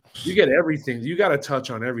get everything. You got to touch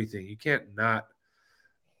on everything. You can't not,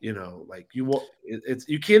 like you will.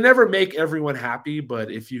 You can never make everyone happy, but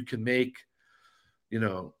if you can make,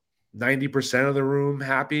 90% of the room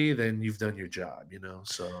happy, then you've done your job.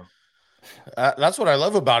 So. That's what I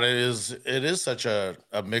love about it is such a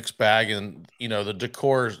mixed bag, and the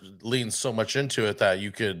decor leans so much into it that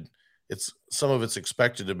some of it's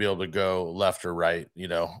expected to be able to go left or right,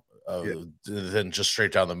 than just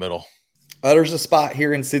straight down the middle. There's a spot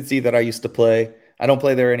here in Cincy that I used to play. I don't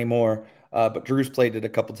play there anymore, but Drew's played it a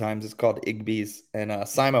couple times. It's called Igby's, and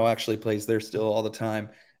Simo actually plays there still all the time.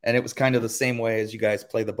 And it was kind of the same way as you guys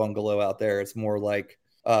play the Bungalow out there. It's more like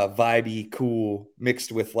vibey, cool,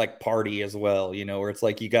 mixed with like party as well, where it's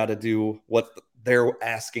like you got to do what they're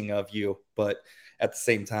asking of you, but at the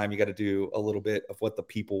same time you got to do a little bit of what the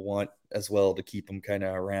people want as well to keep them kind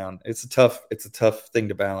of around. It's a tough thing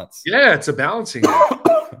to balance. Yeah, it's a balancing act.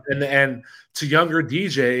 and to younger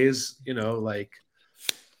DJs, like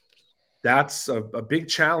that's a big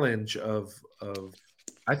challenge of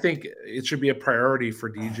I think it should be a priority for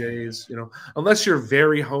DJs, unless you're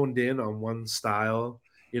very honed in on one style,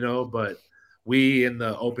 but we in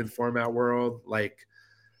the open format world, like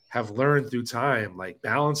have learned through time, like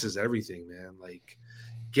balance is everything, man. Like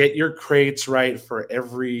get your crates right for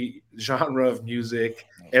every genre of music,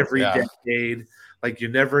 every decade. Like you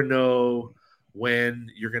never know when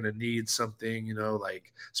you're going to need something,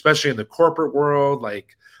 like especially in the corporate world,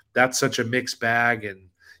 like that's such a mixed bag, and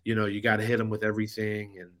you got to hit them with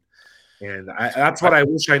everything. And that's what I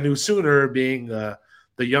wish I knew sooner, being the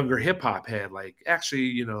younger hip hop head. Like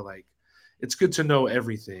actually, like it's good to know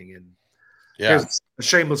everything. And here's a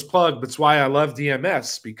shameless plug, but it's why I love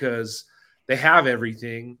DMS, because they have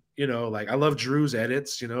everything. Like I love Drew's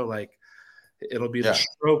edits. Like it'll be the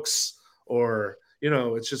strokes, or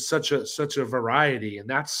it's just such a variety, and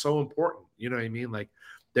that's so important. You know what I mean? Like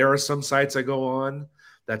there are some sites I go on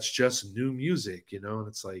that's just new music, and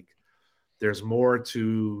it's like there's more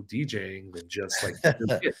to DJing than just like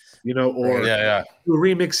or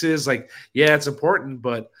remixes. Like it's important,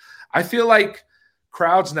 but I feel like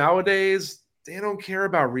crowds nowadays, they don't care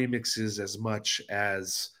about remixes as much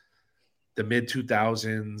as the mid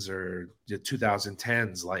 2000s or the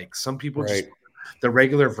 2010s. Like some people just the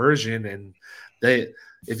regular version, and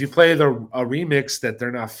if you play a remix that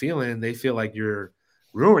they're not feeling, they feel like you're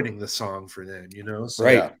ruining the song for them,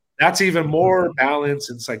 So that's even more balance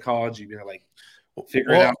and psychology, like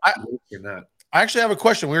figuring out or not. I actually have a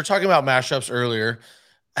question. We were talking about mashups earlier.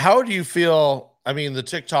 How do you feel? I mean, the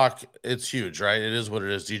TikTok, it's huge, right? It is what it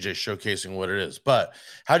is. DJ showcasing what it is. But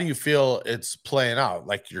how do you feel it's playing out?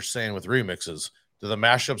 Like you're saying with remixes, do the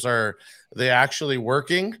mashups, are they actually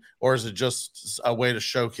working, or is it just a way to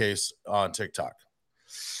showcase on TikTok?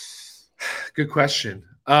 Good question.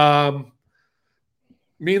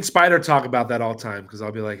 Me and Spider talk about that all the time, because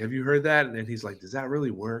I'll be like, have you heard that? And then he's like, does that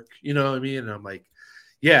really work? You know what I mean? And I'm like,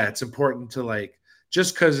 yeah, it's important to, like,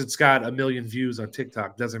 just because it's got 1 million views on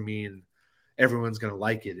TikTok doesn't mean everyone's going to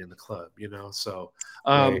like it in the club, So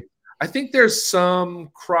I I think there's some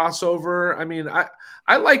crossover. I mean,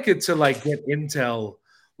 I like it to like get intel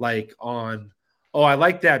like on, oh, I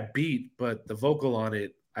like that beat, but the vocal on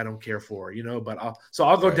it I don't care for, but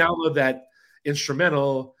I'll go Right. download that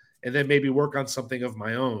instrumental and then maybe work on something of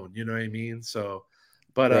my own, you know what I mean? So,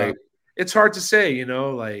 but Right. it's hard to say,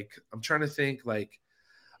 like I'm trying to think like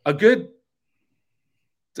a good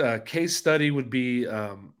case study would be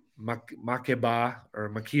Makeba or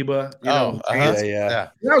Makiba, Yeah.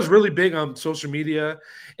 That was really big on social media,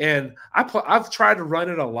 and I've tried to run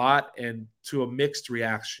it a lot and to a mixed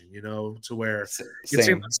reaction, to where it seems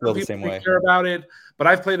Same. like Feel some the people same way. care about it, but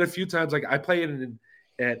I've played it a few times. Like I play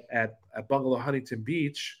it at Bungalow Huntington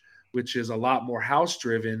Beach, which is a lot more house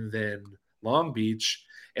driven than Long Beach,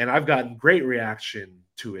 and I've gotten great reaction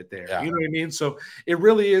to it there. Yeah. You know what I mean? So it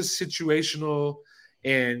really is situational,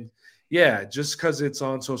 and yeah, just because it's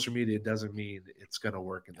on social media doesn't mean it's going to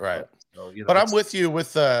work in the Right. club. So, But I'm with you with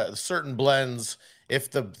certain blends. If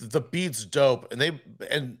the beat's dope,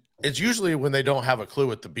 and it's usually when they don't have a clue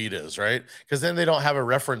what the beat is, right? Because then they don't have a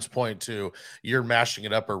reference point to you're mashing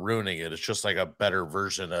it up or ruining it. It's just like a better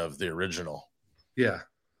version of the original. Yeah.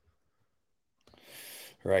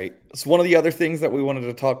 Right. So one of the other things that we wanted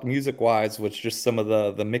to talk music-wise was just some of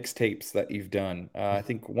the mixtapes that you've done. I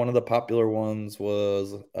think one of the popular ones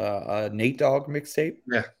was a Nate Dogg mixtape.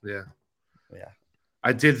 Yeah. Yeah.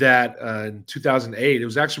 I did that in 2008. It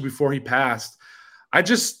was actually before he passed. I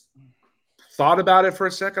just thought about it for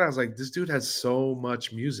a second. I was like, this dude has so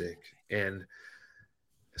much music and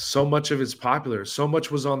so much of it's popular. So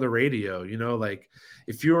much was on the radio, like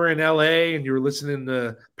if you were in LA and you were listening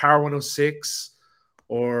to Power 106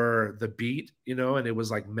 or The Beat, and it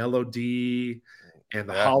was like Melody and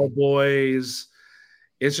the Hollow Boys.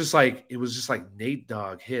 It was just like Nate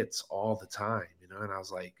Dogg hits all the time, and I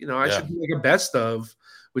was like, I should do like a best of,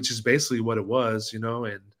 which is basically what it was, and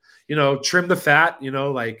trim the fat,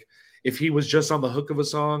 like if he was just on the hook of a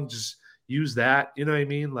song, just use that, you know what I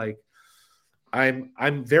mean? Like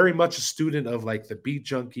I'm very much a student of like the Beat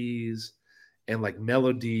Junkies and like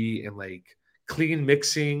melody and like clean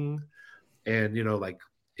mixing. And, like,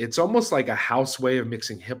 it's almost like a house way of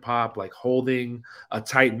mixing hip hop, like holding a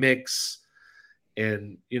tight mix.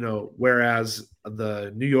 And, whereas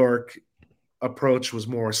the New York approach was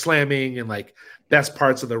more slamming and like best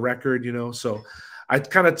parts of the record, so I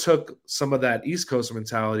kind of took some of that East Coast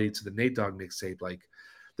mentality to the Nate Dogg mixtape. Like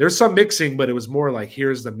there's some mixing, but it was more like,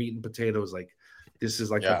 here's the meat and potatoes. Like this is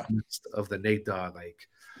like the best of the Nate Dogg, like,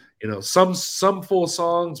 some full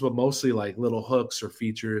songs, but mostly like little hooks or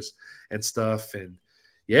features and stuff. And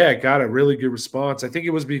yeah, it got a really good response. I think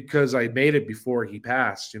it was because I made it before he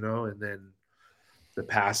passed, and then the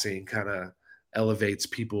passing kind of elevates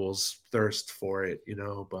people's thirst for it,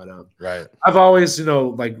 but right. I've always,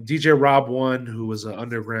 like DJ Rob One, who was an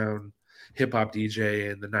underground hip hop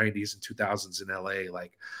DJ in the 90s and 2000s in LA.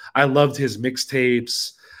 Like I loved his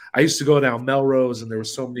mixtapes. I used to go down Melrose and there were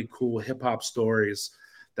so many cool hip hop stories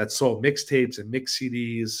that sold mixtapes and mix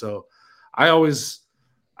CDs. So I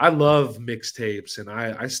love mixtapes, and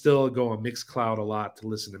I still go on Mixcloud a lot to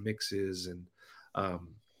listen to mixes. And I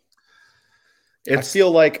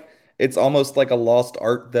feel like it's almost like a lost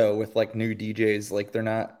art though with like new DJs. Like they're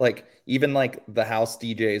not like even like the house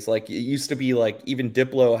DJs. Like it used to be like even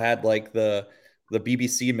Diplo had like the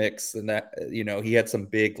BBC mix, and that he had some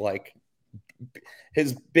big like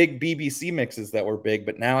his big BBC mixes that were big.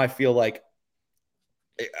 But now I feel like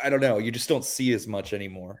I don't know. You just don't see as much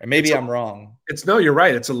anymore. And maybe I'm wrong. No, you're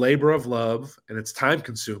right. It's a labor of love and it's time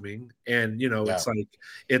consuming. And, it's like,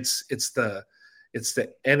 it's the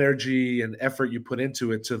energy and effort you put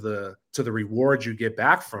into it to the reward you get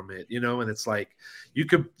back from it, and it's like, you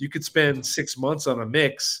could spend 6 months on a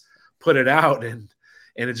mix, put it out and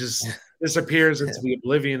it just disappears into the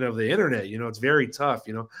oblivion of the internet. It's very tough.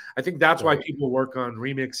 I think that's why people work on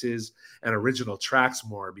remixes and original tracks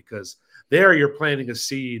more, because there you're planting a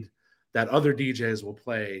seed that other DJs will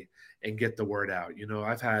play and get the word out.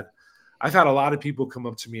 I've had a lot of people come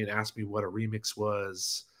up to me and ask me what a remix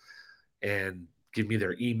was and give me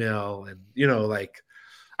their email. And, like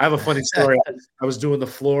I have a funny story. I was doing the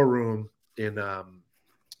floor room in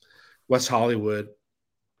West Hollywood,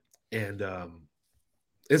 and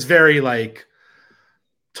it's very like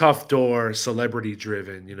tough door, celebrity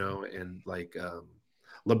driven, and like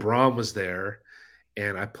LeBron was there.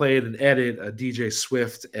 And I played an edit, a DJ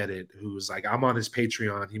Swift edit, who's like, I'm on his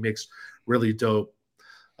Patreon. He makes really dope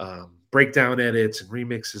breakdown edits and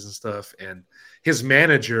remixes and stuff. And his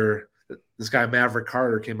manager, this guy Maverick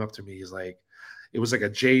Carter, came up to me. He's like, it was like a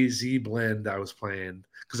Jay-Z blend I was playing,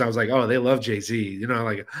 because I was like, oh, they love Jay-Z.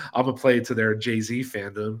 Like I'm gonna play to their Jay-Z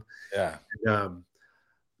fandom. Yeah. And,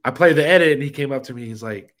 I played the edit and he came up to me. He's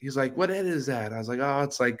like, what edit is that? I was like, oh,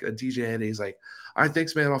 it's like a DJ edit. He's like, all right,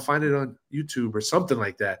 thanks, man. I'll find it on YouTube or something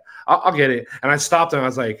like that. I'll get it. And I stopped him. I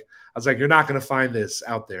was like, you're not going to find this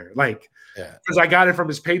out there. Like, because I got it from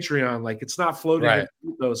his Patreon. Like, it's not floating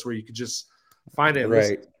in those where you could just find it.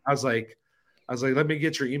 Right. I was like, let me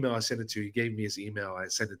get your email. I sent it to you. He gave me his email. I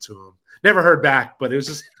sent it to him. Never heard back, but it was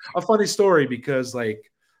just a funny story because,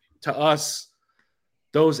 like, to us,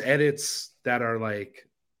 those edits that are like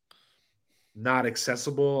not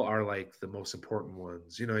accessible are like the most important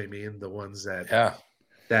ones. You know what I mean? The ones that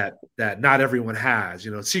that not everyone has.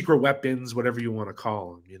 You know, secret weapons, whatever you want to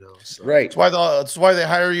call them. You know, so. Right. That's why they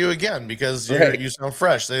hire you again, because you sound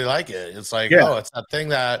fresh. They like it. It's like, oh, it's that thing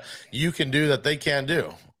that you can do that they can't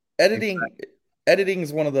do. Editing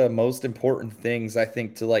is one of the most important things, I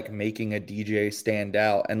think, to like making a DJ stand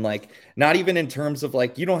out. And like, not even in terms of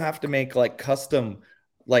like, you don't have to make like custom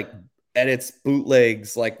like edits,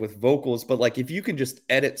 bootlegs, like with vocals, but like if you can just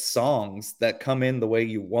edit songs that come in the way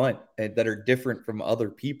you want and that are different from other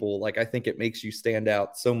people, like I think it makes you stand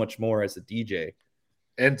out so much more as a DJ.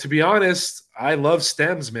 And to be honest, I love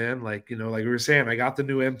stems, man. Like, you know, like we were saying, I got the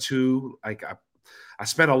new M2. Like I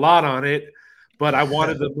spent a lot on it, but I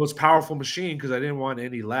wanted the most powerful machine because I didn't want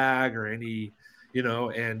any lag or any, you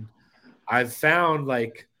know, and I've found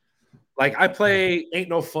like I play Ain't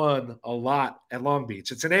No Fun a lot at Long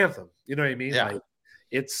Beach. It's an anthem. You know what I mean? Yeah. Like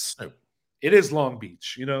it is Long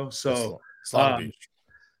Beach, you know? So it's Long Beach.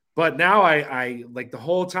 But now I like the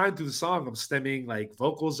whole time through the song, I'm stemming like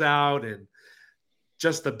vocals out and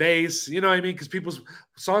just the bass, you know what I mean? Because people's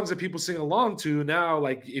songs that people sing along to now,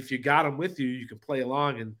 like if you got them with you, you can play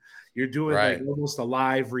along and you're doing like almost a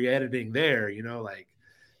live re-editing there, you know, like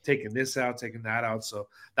taking this out, taking that out. So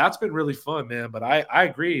that's been really fun, man. But I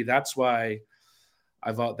agree. That's why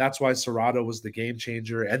Serato was the game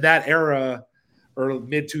changer. And that era, early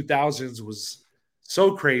mid 2000s, was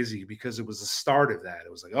so crazy because it was the start of that.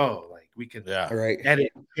 It was like, oh, like we can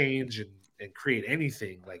edit, change, and create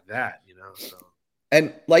anything like that, you know. So.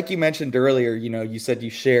 And like you mentioned earlier, you know, you said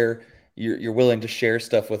you're willing to share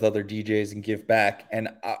stuff with other DJs and give back. And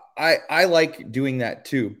I like doing that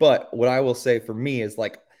too. But what I will say for me is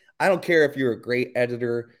like, I don't care if you're a great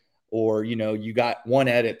editor or, you know, you got one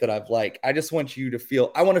edit that I've liked. I just want you to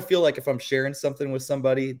feel, I want to feel like if I'm sharing something with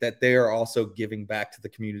somebody that they are also giving back to the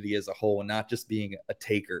community as a whole and not just being a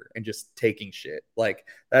taker and just taking shit. Like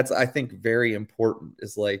that's, I think, very important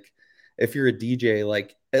is like, if you're a DJ,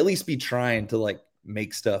 like at least be trying to like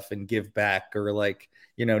make stuff and give back or like,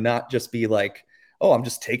 you know, not just be like, oh, I'm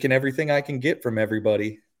just taking everything I can get from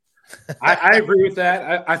everybody. I agree with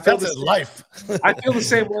that. I feel that's life. I feel the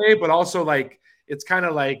same way, but also like it's kind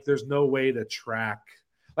of like there's no way to track.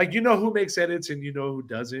 Like you know who makes edits and you know who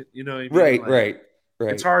doesn't. You know what I mean? Right, like,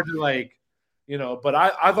 right. It's hard to like, you know. But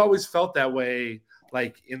I've always felt that way,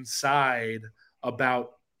 like inside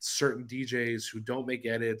about certain DJs who don't make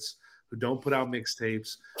edits, who don't put out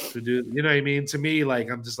mixtapes, who do. You know what I mean? To me, like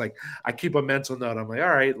I'm just like I keep a mental note. I'm like,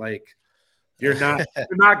 all right, like. You're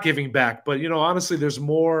not giving back, but you know, honestly, there's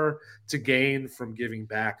more to gain from giving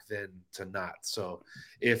back than to not. So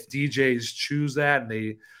if DJs choose that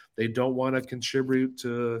and they don't want to contribute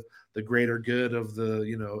to the greater good of the,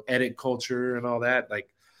 you know, edit culture and all that, like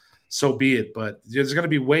so be it. But there's going to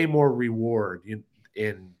be way more reward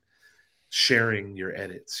in sharing your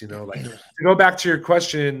edits, you know, like to go back to your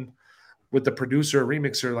question with the producer or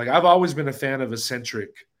remixer, like I've always been a fan of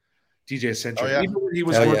Eccentric, DJ Eccentric. Even when he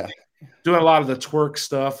was doing a lot of the twerk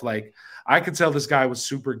stuff, like I could tell this guy was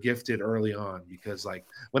super gifted early on because like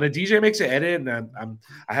when a DJ makes an edit and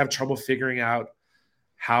I have trouble figuring out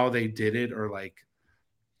how they did it or like,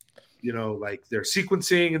 you know, like their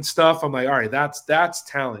sequencing and stuff. I'm like, all right, that's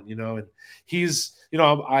talent, you know, and he's, you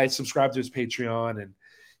know, I subscribe to his Patreon and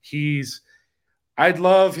I'd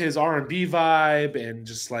love his R&B vibe and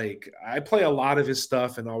just like, I play a lot of his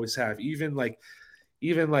stuff and always have even like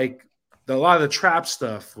a lot of the trap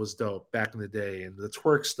stuff was dope back in the day and the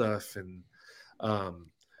twerk stuff. And,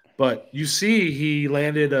 but you see, he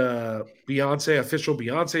landed a official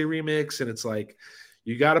Beyonce remix. And it's like,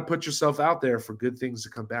 you got to put yourself out there for good things to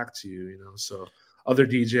come back to you, you know? So other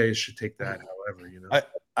DJs should take that. However, you know,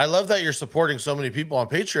 I love that you're supporting so many people on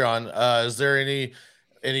Patreon. Is there any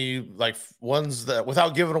like ones that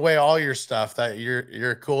without giving away all your stuff that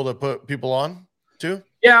you're cool to put people on too?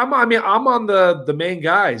 Yeah, I'm on the main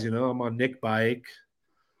guys, you know. I'm on Nick Bike,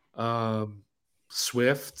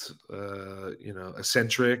 Swift, you know,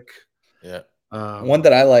 Eccentric. Yeah. One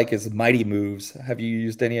that I like is Mighty Moves. Have you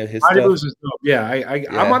used any of his Mighty stuff? Moves is dope. Yeah,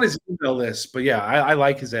 I'm on his email list, but yeah, I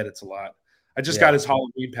like his edits a lot. I just got his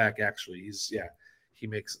Halloween pack actually.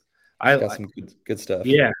 Got some good stuff.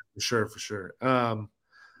 Yeah, for sure. I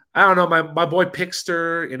don't know, my boy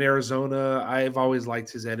Pixter in Arizona. I've always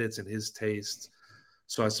liked his edits and his taste,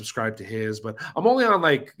 so I subscribe to his. But I'm only on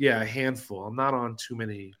a handful. I'm not on too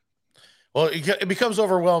many. Well, it becomes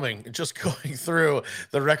overwhelming just going through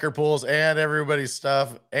the record pools and everybody's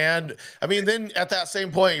stuff. And I mean, then at that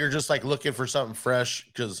same point, you're just like looking for something fresh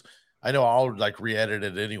because I know I'll like re-edit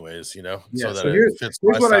it anyways, so that it fits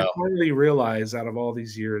my here's what style. I finally realized out of all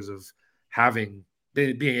these years of being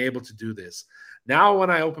able to do this. Now, when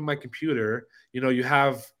I open my computer, you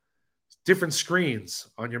have different screens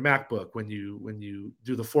on your MacBook. When you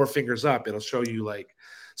do the 4 fingers up, it'll show you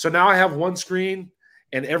so now I have one screen.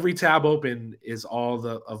 And every tab open is all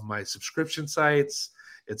of my subscription sites.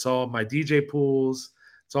 It's all my DJ pools.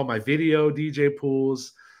 It's all my video DJ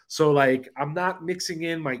pools. So I'm not mixing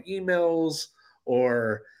in my emails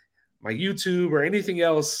or my YouTube or anything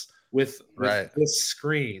else with this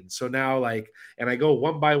screen. So now and I go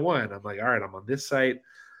one by one. I'm like, all right, I'm on this site.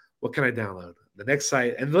 What can I download? The next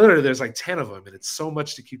site. And literally there's 10 of them. And it's so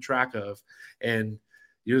much to keep track of. And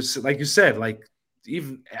like you said,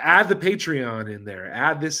 even add the Patreon in there,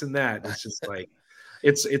 add this and that. It's just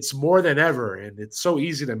it's more than ever, and it's so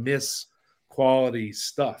easy to miss quality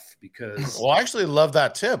stuff because. Well, I actually love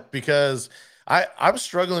that tip because I'm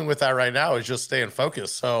struggling with that right now. Is just staying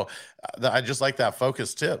focused. So I just like that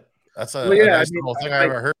focus tip. That's a nice little thing I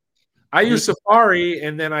ever heard. I use Safari,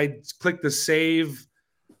 and then I click the save,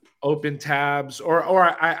 open tabs, or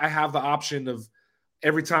I have the option of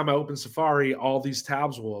every time I open Safari, all these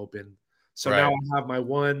tabs will open. So now I have my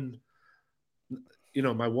one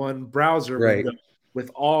browser with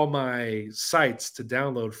all my sites to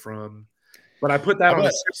download from. But I put that on a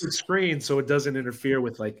separate screen so it doesn't interfere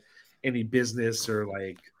with any business or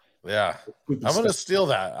I'm gonna steal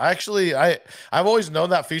that. I've always known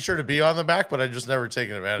that feature to be on the Mac, but I just never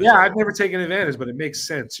taken advantage. Yeah, I've never taken advantage, but it makes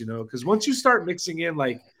sense, because once you start mixing in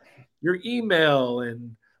your email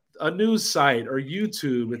and a news site or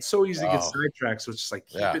YouTube, it's so easy to get sidetracked. So it's just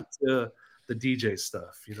keep it to the DJ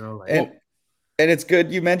stuff, and it's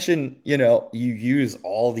good you mentioned, you use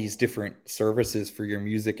all these different services for your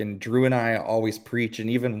music, and Drew and I always preach, and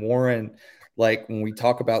even Warren, when we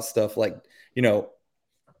talk about stuff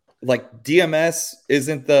DMS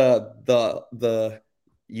isn't the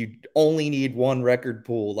you only need one record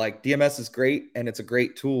pool. DMS is great and it's a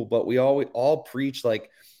great tool, but we all preach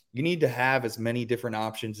you need to have as many different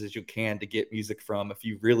options as you can to get music from if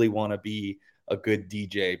you really want to be a good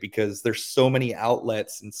DJ, because there's so many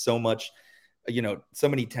outlets and so much, so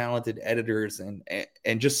many talented editors and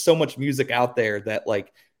just so much music out there that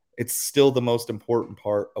it's still the most important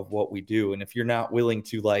part of what we do. And if you're not willing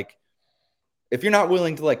to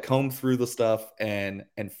comb through the stuff and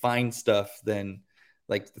find stuff, then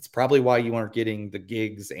that's probably why you aren't getting the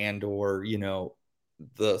gigs and or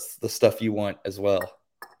the stuff you want as well.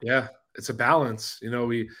 Yeah, it's a balance.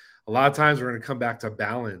 A lot of times we're going to come back to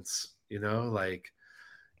balance.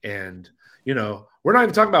 And we're not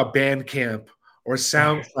even talking about Bandcamp or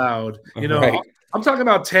SoundCloud. I'm talking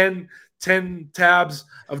about 10 tabs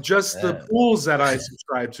of just the pools that I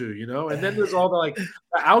subscribe to. And then there's all the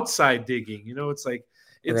outside digging.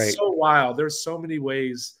 It's so wild. There's so many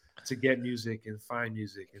ways to get music and find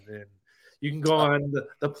music, and then you can go on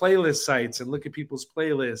the playlist sites and look at people's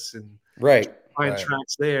playlists and find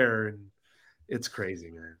tracks there, and it's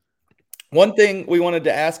crazy, man. One thing we wanted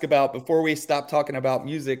to ask about before we stop talking about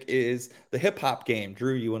music is the hip hop game.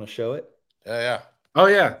 Drew, you want to show it? Yeah. Oh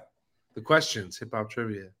yeah, the questions, hip hop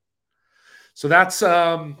trivia. So that's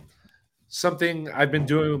something I've been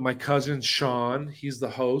doing with my cousin Sean. He's the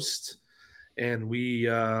host, and we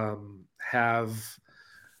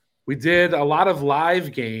did a lot of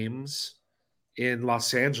live games in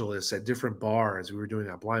Los Angeles at different bars. We were doing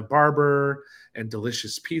at Blind Barber and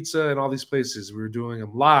Delicious Pizza and all these places. We were doing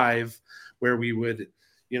them live where we would,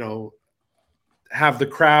 have the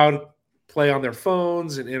crowd play on their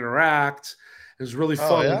phones and interact. It was really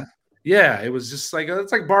fun. Yeah? Yeah, it was just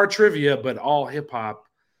it's like bar trivia, but all hip hop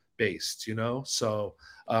based, So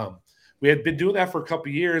we had been doing that for a couple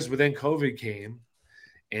of years, but then COVID came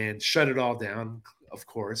and shut it all down, of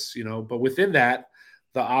course, But within that,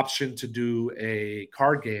 the option to do a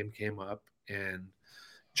card game came up, and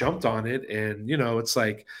jumped on it. And it's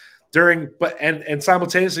and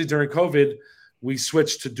simultaneously during COVID, we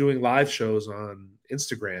switched to doing live shows on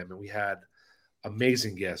Instagram, and we had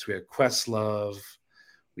amazing guests. We had Questlove,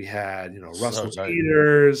 we had Russell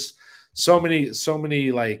Peters, so many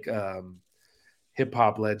hip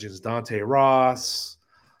hop legends, Dante Ross.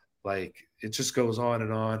 It just goes on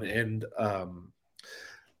and on. And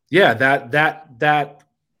that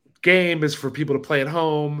game is for people to play at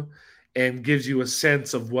home and gives you a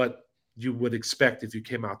sense of what you would expect if you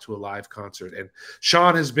came out to a live concert. And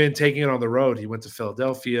Sean has been taking it on the road. He went to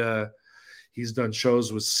Philadelphia. He's done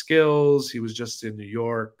shows with Skills. He was just in New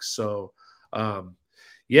York. So,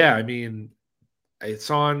 yeah, I mean,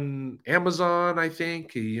 it's on Amazon, I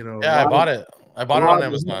think. Yeah, I bought it. I bought it on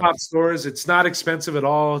Amazon. Hip-hop stores. It's not expensive at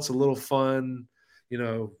all. It's a little fun.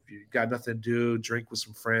 You got nothing to do, drink with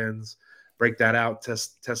some friends, break that out,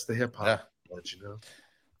 test the hip-hop. Yeah.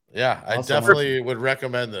 Yeah, I definitely would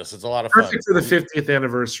recommend this. It's a lot of fun. Perfect for the 50th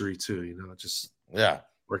anniversary too. It just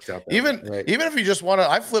worked out. Even if you just want to,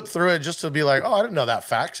 I flip through it just to be like, oh, I didn't know that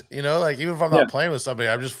fact. Like even if I'm not playing with somebody,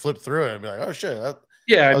 I just flip through it and be like, oh shit,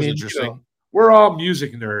 that was interesting. We're all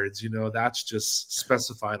music nerds. That's just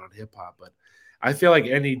specified on hip hop. But I feel like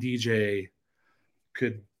any DJ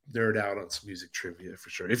could nerd out on some music trivia for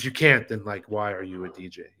sure. If you can't, then why are you a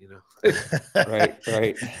DJ? Right.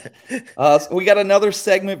 So we got another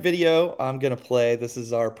segment video I'm gonna play. This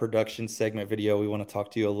is our production segment video. We want to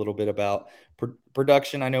talk to you a little bit about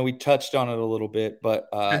production. I know we touched on it a little bit, but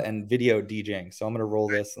and video DJing. So I'm gonna roll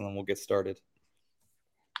this and then we'll get started.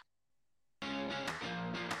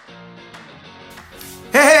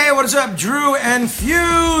 Hey, what is up, Drew and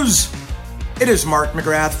Fuse? It is Mark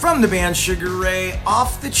McGrath from the band Sugar Ray,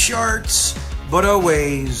 off the charts, but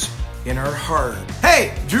always in our heart.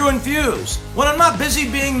 Hey, Drew and Fuse, when I'm not busy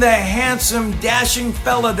being the handsome, dashing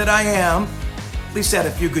fella that I am, at least I had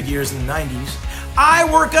a few good years in the 90s, I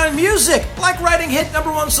work on music, like writing hit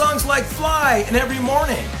 #1 songs like Fly and Every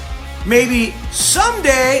Morning. Maybe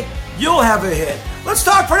someday you'll have a hit. Let's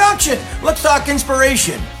talk production. Let's talk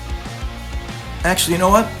inspiration. Actually, you know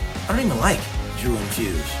what? I don't even like Drew and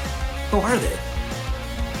Fuse. Who are they?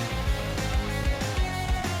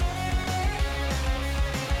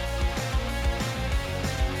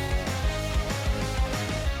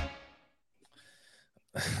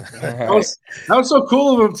 That was so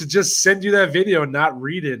cool of him to just send you that video and not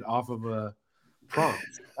read it off of a prompt.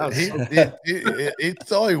 He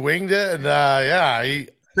totally winged it, and I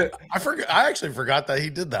actually forgot that he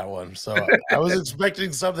did that one. So I was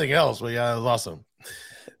expecting something else, but yeah, it was awesome.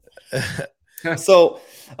 So,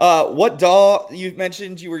 what DAW you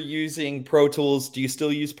mentioned you were using Pro Tools? Do you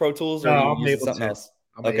still use Pro Tools, or are you using something else?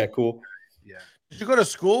 Okay, cool. Yeah. Did you go to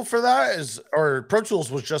school for that? Or Pro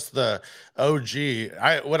Tools was just the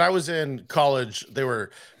OG? When I was in college,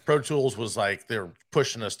 Pro Tools was like they were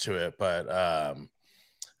pushing us to it, but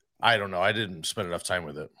I don't know. I didn't spend enough time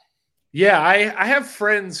with it. Yeah, I have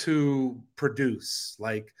friends who produce.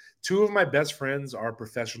 Like 2 of my best friends are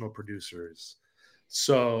professional producers.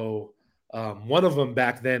 So one of them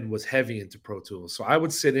back then was heavy into Pro Tools. So I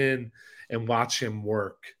would sit in and watch him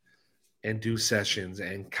work and do sessions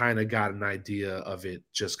and kind of got an idea of it,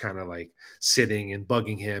 just kind of like sitting and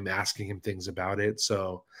bugging him, asking him things about it.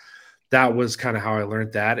 So that was kind of how I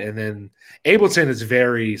learned that. And then Ableton is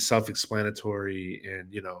very self-explanatory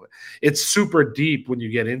and, it's super deep when you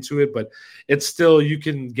get into it, but it's still, you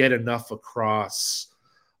can get enough across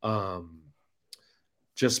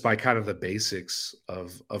just by kind of the basics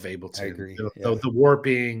of Ableton. I agree. The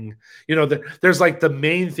warping, there's like the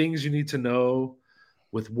main things you need to know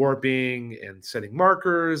with warping and setting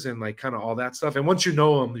markers and like kind of all that stuff. And once you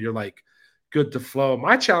know them, you're like good to flow.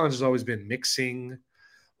 My challenge has always been mixing.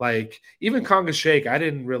 Like even Conga Shake, I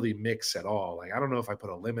didn't really mix at all. Like, I don't know if I put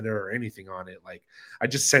a limiter or anything on it. Like I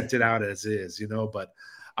just sent it out as is, but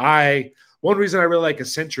one reason I really like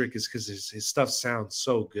Eccentric is because his stuff sounds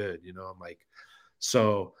so good. I'm like,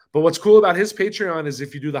 but what's cool about his Patreon is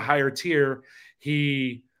if you do the higher tier,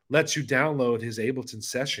 he lets you download his Ableton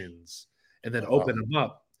sessions and then open them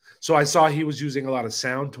up. So I saw he was using a lot of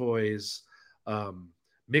Sound Toys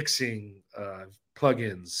mixing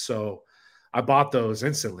plugins. So I bought those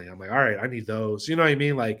instantly. I'm like, all right, I need those. You know what I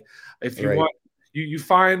mean? Like if you want, you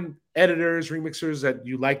find editors, remixers that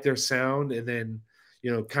you like their sound and then,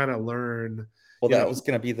 kind of learn. Well, that was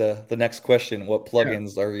going to be the next question. What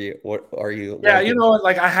plugins are you? What are you? Yeah,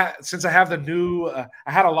 like since I have the new, I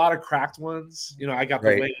had a lot of cracked ones. I got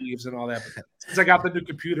the waves and all that. But since I got the new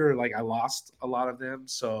computer, like I lost a lot of them.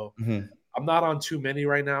 So I'm not on too many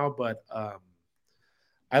right now. But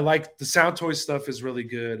I like the Sound Toy stuff is really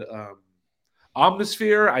good.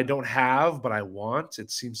 Omnisphere I don't have, but I want. It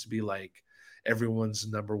seems to be like everyone's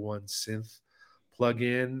 #1 synth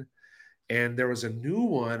plugin. And there was a new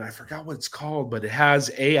one, I forgot what it's called, but it has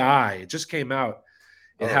AI. It just came out.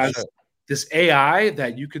 It has this AI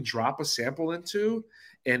that you can drop a sample into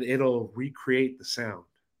and it'll recreate the sound,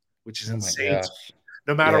 which is insane.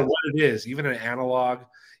 No matter what it is, even an analog,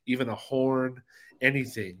 even a horn,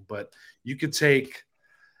 anything. But you could take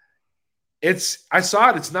I saw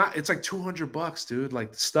it. It's like $200, dude.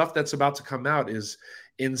 Like the stuff that's about to come out is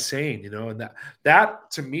insane, and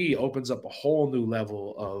that to me opens up a whole new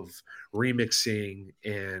level of remixing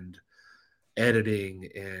and editing,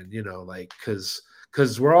 and like because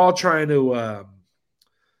we're all trying to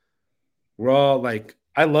we're all like,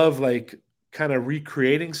 I love like kind of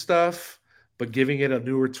recreating stuff but giving it a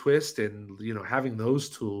newer twist, and having those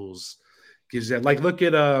tools gives that. Like, look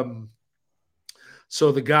at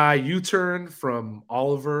so the guy U-Turn from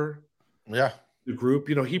Oliver, Yeah. the group,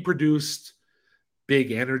 he produced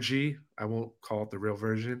Big Energy. I won't call it the real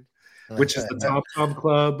version, which is the Tom Tom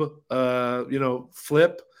Club,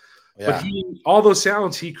 flip. Yeah. But all those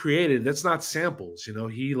sounds he created, that's not samples.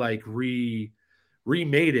 He like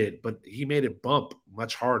remade it, but he made it bump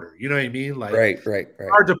much harder. You know what I mean? Like, Right.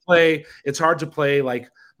 It's hard to play like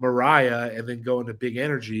Mariah and then go into Big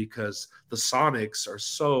Energy because the sonics are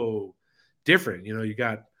so different. You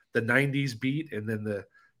got the 90s beat and then the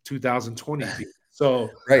 2020 beat. So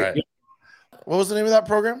Right. What was the name of that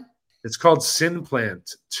program? It's called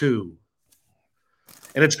Synplant 2.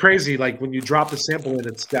 And it's crazy. Like when you drop the sample in,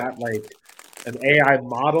 it's got like an AI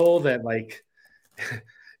model that like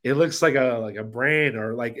it looks like a brain,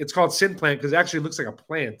 or like it's called Synplant because it actually looks like a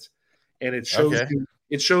plant, and it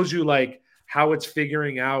shows you like how it's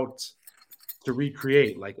figuring out to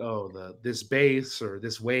recreate like, this bass or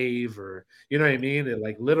this wave, or you know what I mean? It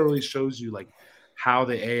like literally shows you like how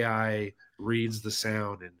the AI reads the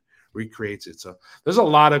sound and recreates it. So there's a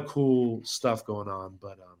lot of cool stuff going on,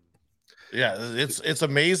 but yeah, it's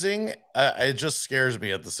amazing. It just scares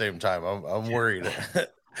me at the same time. I'm worried. I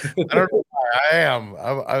don't know why I am.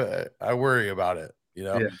 I worry about it.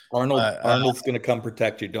 Yeah. Arnold's gonna come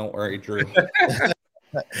protect you. Don't worry, Drew.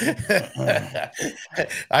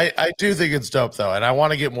 I do think it's dope though, and I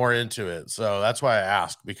want to get more into it. So that's why I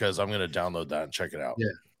asked, because I'm gonna download that and check it out.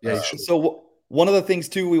 Yeah. So one of the things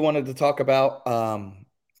too we wanted to talk about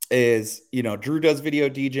is, Drew does video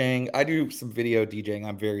DJing. I do some video DJing.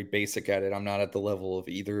 I'm very basic at it. I'm not at the level of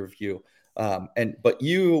either of you. But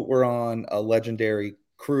you were on a legendary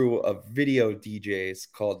crew of video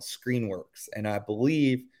DJs called Screenworks. And I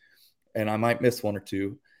believe, and I might miss one or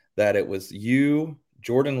two, that it was you,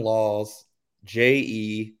 Jordan Laws,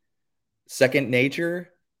 J.E., Second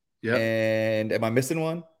Nature. Yeah. And am I missing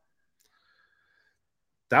one?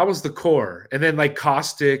 That was the core. And then like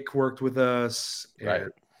Caustic worked with us. Right.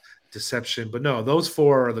 Deception, but no, those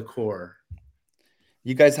four are the core.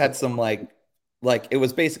 You guys had some like it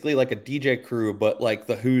was basically like a DJ crew, but like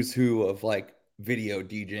the who's who of like video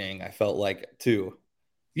DJing, I felt like too.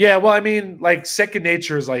 Yeah, well, I mean, like Second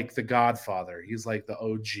Nature is like the godfather. He's like the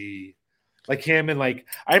OG. Like him, and like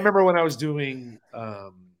I remember when I was doing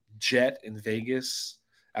Jet in Vegas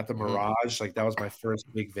at the Mirage, like that was my first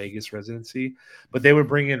big Vegas residency. But they would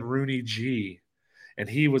bring in Rooney G, and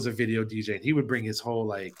he was a video DJ, and he would bring his whole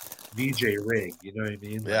like VJ rig, you know what I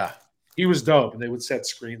mean? Like, yeah. He was dope, and they would set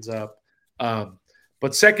screens up.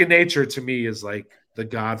 But Second Nature to me is like the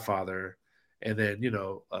godfather. And then,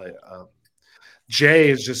 Jay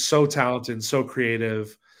is just so talented and so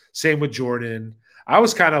creative. Same with Jordan. I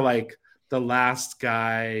was kind of like the last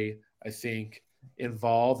guy, I think,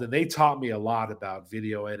 involved, and they taught me a lot about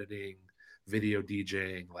video editing, video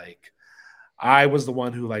DJing. Like I was the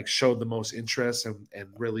one who like showed the most interest and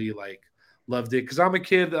really like loved it because I'm a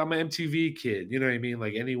kid. I'm an MTV kid. You know what I mean?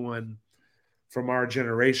 Like anyone from our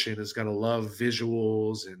generation is gonna love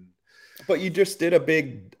visuals. And but you just did a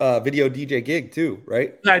big video DJ gig too,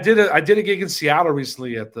 right? I did a gig in Seattle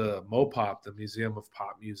recently at the Mopop, the Museum of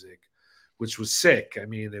Pop Music, which was sick. I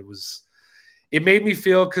mean, it made me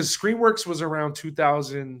feel, because Screenworks was around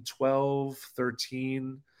 2012,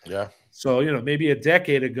 13. Yeah. So, maybe a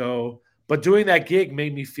decade ago. But doing that gig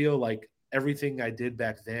made me feel like everything I did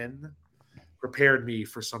back then prepared me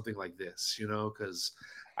for something like this, because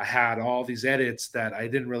I had all these edits that I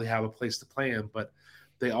didn't really have a place to play them, but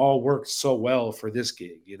they all worked so well for this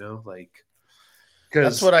gig, like,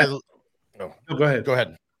 because that's what no, go ahead. Go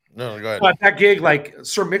ahead. No, go ahead. But that gig, like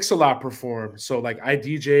Sir Mix-a-Lot performed. So like I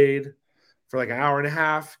DJ'd for like an hour and a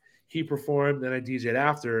half. He performed, then I DJ'd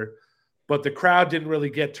after. But the crowd didn't really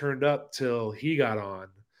get turned up till he got on.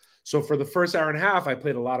 So for the first hour and a half, I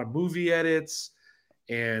played a lot of movie edits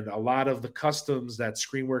and a lot of the customs that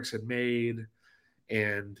Screenworks had made.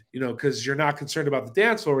 And, because you're not concerned about the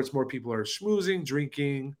dance floor, it's more people are schmoozing,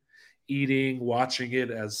 drinking, eating, watching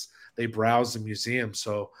it as they browse the museum.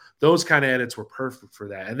 So those kind of edits were perfect for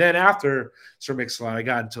that. And then after Sir Mix-a-Lot, I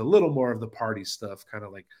got into a little more of the party stuff, kind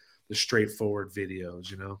of like the straightforward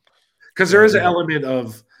videos, because there is an element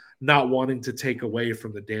of not wanting to take away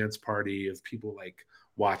from the dance party of people like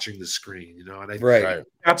watching the screen, you know. And I Right.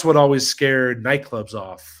 that's what always scared nightclubs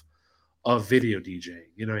off of video DJing.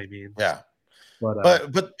 You know what I mean? Yeah.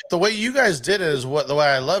 But But the way you guys did it is the way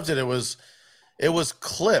I loved it. It was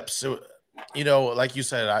clips. You know, like you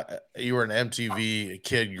said, you were an MTV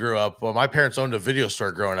kid, grew up. Well, my parents owned a video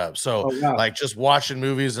store growing up, so like just watching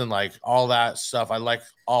movies and like all that stuff. I like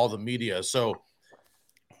all the media, so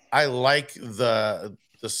I like the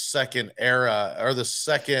second era or the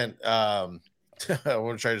second what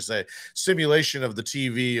I'm trying to say, simulation of the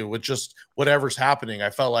TV with just whatever's happening. I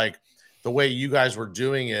felt like the way you guys were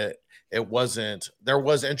doing it, there was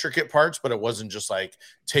intricate parts, but it wasn't just like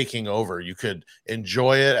taking over. You could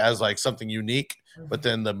enjoy it as like something unique, but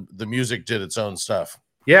then the music did its own stuff.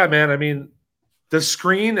 Yeah, man. I mean, the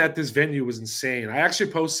screen at this venue was insane. I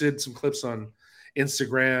actually posted some clips on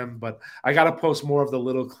Instagram, but I got to post more of the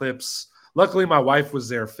little clips. Luckily, my wife was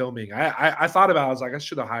there filming. I thought about it. I was like, I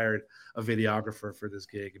should have hired a videographer for this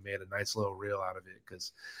gig and made a nice little reel out of it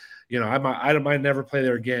because, you know, I might never play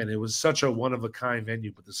there again. It was such a one-of-a-kind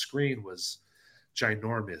venue, but the screen was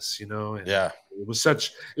ginormous, you know? And yeah. It was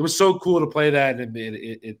so cool to play that, and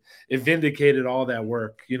it vindicated all that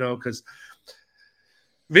work, you know, because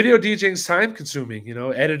video DJing is time consuming, you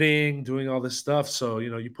know, editing, doing all this stuff. So, you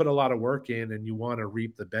know, you put a lot of work in and you want to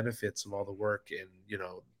reap the benefits of all the work. And,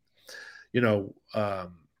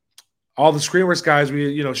 all the Screenworks guys,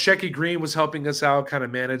 Shecky Green was helping us out, kind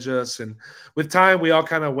of manage us. And with time, we all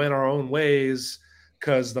kind of went our own ways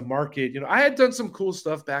because the market, you know, I had done some cool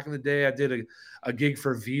stuff back in the day. I did a gig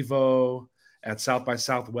for Vivo at South by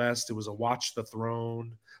Southwest. It was a Watch the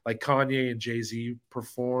Throne, like Kanye and Jay-Z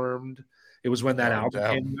performed. It was when that album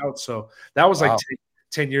came out. So that was like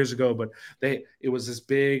 10 years ago, but it was this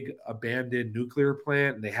big abandoned nuclear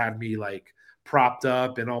plant, and they had me like propped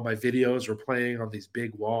up, and all my videos were playing on these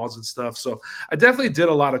big walls and stuff. So I definitely did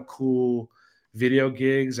a lot of cool video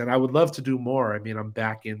gigs, and I would love to do more. I mean, I'm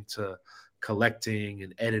back into collecting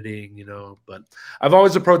and editing, you know, but I've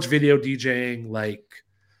always approached video DJing like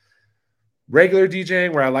regular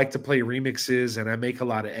DJing, where I like to play remixes, and I make a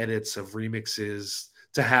lot of edits of remixes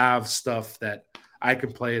to have stuff that I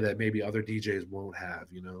can play that maybe other DJs won't have,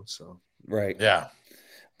 you know? So, right. Yeah.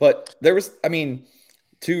 But there was, I mean,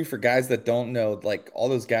 too, for guys that don't know, like all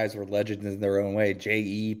those guys were legends in their own way.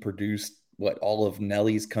 J.E. produced all of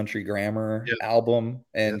Nelly's Country Grammar album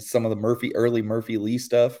and some of the early Murphy Lee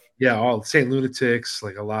stuff. Yeah, all St. Lunatics,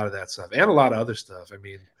 like a lot of that stuff, and a lot of other stuff. I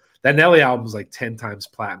mean, that Nelly album is like 10 times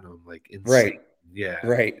platinum, like insane. Right. Yeah.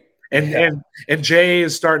 Right. And Jay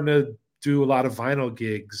is starting to do a lot of vinyl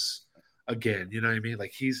gigs again. You know what I mean?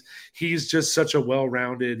 Like he's just such a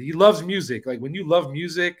well-rounded. He loves music. Like when you love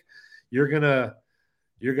music, you're gonna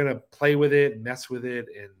play with it, mess with it,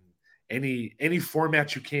 and any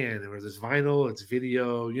format you can. Whether it's vinyl, it's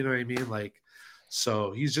video, you know what I mean? Like,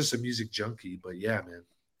 so he's just a music junkie. But yeah, man.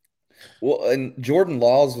 Well, and Jordan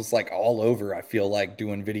Laws was like all over, I feel like,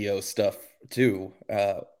 doing video stuff too.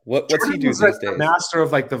 What's he do these days? The master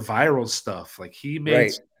of like the viral stuff. Like he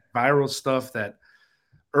made viral stuff that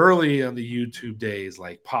early on the YouTube days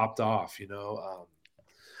like popped off, you know.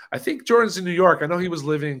 I think Jordan's in New York. I know he was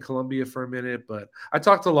living in Colombia for a minute, but I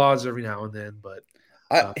talk to Laws every now and then. But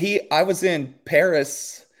I was in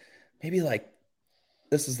Paris, maybe like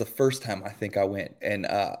this is the first time I think I went, and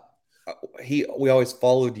we always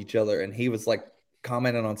followed each other, and he was like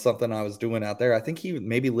commenting on something I was doing out there. I think he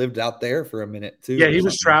maybe lived out there for a minute too. Yeah, he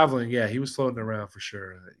was traveling. Yeah, he was floating around for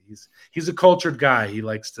sure. He's a cultured guy. He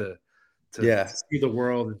likes to see the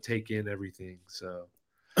world and take in everything. So.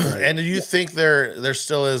 And do you think there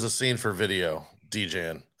still is a scene for video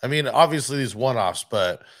DJing? I mean, obviously these one-offs,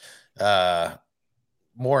 but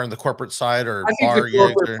more in the corporate side or I think the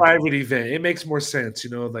corporate private event, it makes more sense, you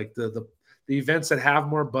know, like the events that have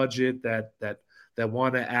more budget that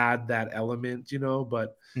want to add that element, you know,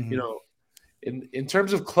 but you know, in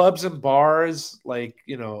terms of clubs and bars, like,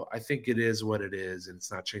 you know, I think it is what it is and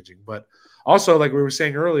it's not changing. But also, like we were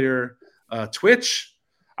saying earlier, Twitch,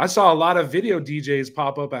 I saw a lot of video DJs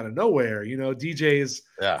pop up out of nowhere, you know, DJs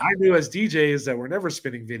I knew as DJs that were never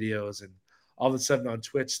spinning videos, and all of a sudden on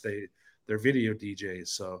Twitch, they're video DJs.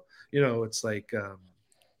 So, you know, it's like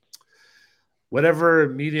whatever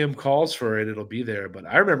medium calls for it, it'll be there. But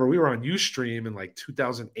I remember we were on Ustream in like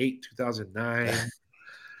 2008, 2009.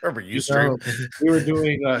 Remember Ustream? We were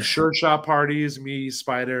doing Sure Shot parties, me,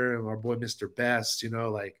 Spider, and our boy Mr. Best, you know,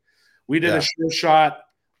 like we did a Sure Shot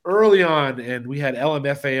early on, and we had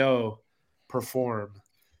LMFAO perform,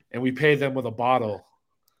 and we paid them with a bottle.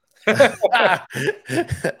 That's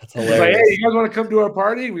hilarious. Like, hey, you guys want to come to our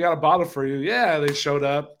party? We got a bottle for you. Yeah, they showed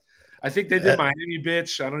up. I think they did Miami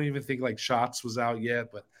Bitch. I don't even think like Shots was out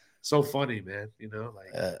yet, but so funny, man. You know,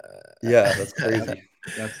 like Yeah, that's crazy.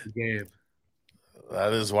 that's the game.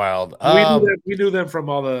 That is wild. We knew them from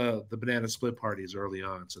all the banana split parties early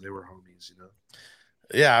on, so they were homies, you know.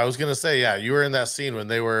 Yeah, I was gonna say, yeah, you were in that scene when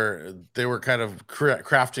they were kind of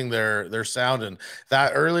crafting their sound, and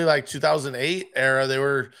that early like 2008 era, they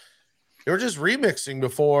were just remixing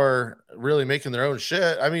before really making their own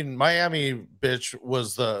shit. I mean, Miami Bitch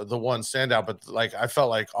was the one standout, but like I felt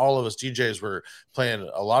like all of us DJs were playing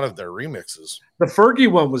a lot of their remixes. The Fergie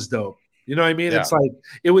one was dope. You know what I mean? Yeah. It's like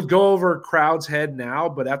it would go over a crowd's head now,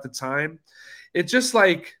 but at the time, it just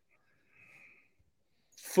like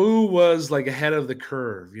Fu was like ahead of the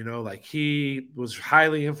curve, you know, like he was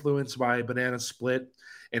highly influenced by Banana Split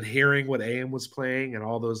and hearing what AM was playing and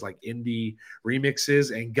all those like indie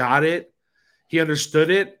remixes and got it. He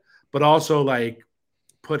understood it, but also like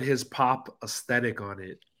put his pop aesthetic on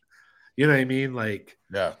it. You know what I mean? Like,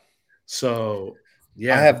 yeah. So,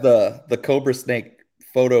 yeah. I have the Cobra Snake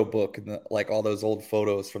photo book and like all those old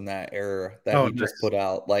photos from that era that he just put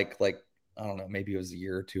out. Like I don't know, maybe it was a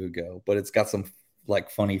year or two ago, but it's got some like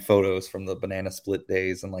funny photos from the Banana Split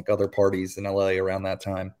days and like other parties in LA around that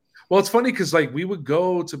time. Well, it's funny because like we would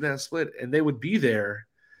go to Banana Split and they would be there,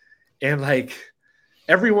 and like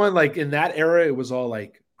everyone like in that era, it was all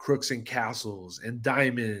like Crooks and Castles and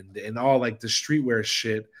Diamond and all like the streetwear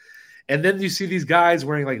shit. And then you see these guys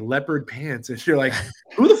wearing like leopard pants, and you're like,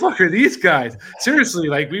 "Who the fuck are these guys?" Seriously,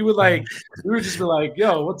 like we would just be like,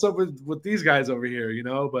 "Yo, what's up with these guys over here?" You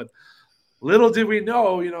know. But little did we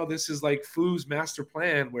know, you know, this is like Fu's master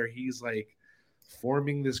plan, where he's like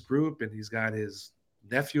forming this group, and he's got his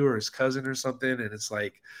nephew or his cousin or something, and it's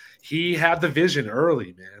like he had the vision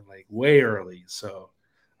early, man, like way early. So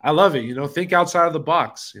I love it. You know, think outside of the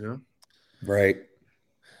box. You know, right.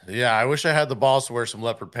 Yeah, I wish I had the balls to wear some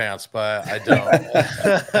leopard pants, but I don't.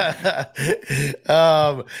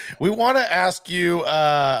 We want to ask you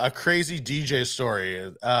a crazy DJ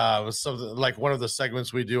story. Something like one of the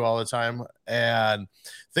segments we do all the time, and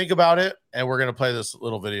think about it. And we're gonna play this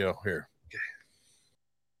little video here.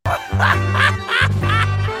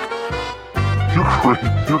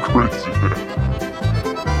 You're crazy, man.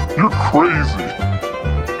 You're crazy.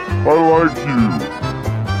 I like you,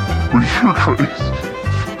 but you're crazy.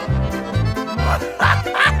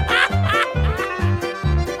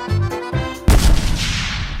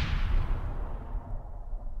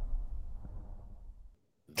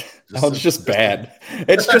 Oh, it's just bad.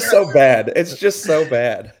 It's just so bad. It's just so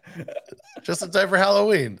bad. Just in time for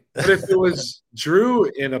Halloween. But if it was Drew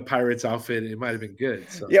in a pirate's outfit, it might have been good.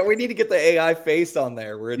 So. Yeah, we need to get the AI face on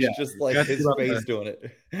there where it's just like his face doing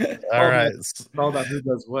it. All right. It's all about who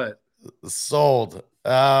does what. Sold.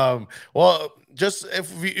 Well, just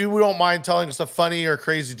if you don't mind telling us a funny or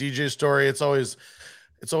crazy DJ story, it's always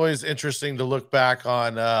interesting to look back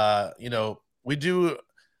on. You know,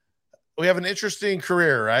 we have an interesting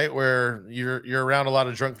career, right? Where you're around a lot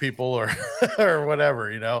of drunk people or or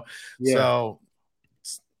whatever, you know. Yeah. So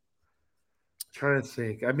trying to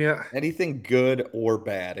think. I mean, anything good or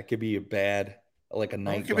bad. It could be a bad, like a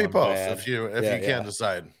night. It could be both bad. if you can't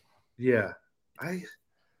decide. Yeah.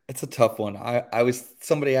 It's a tough one.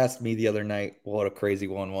 Somebody asked me the other night what a crazy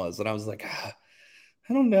one was, and I was like, I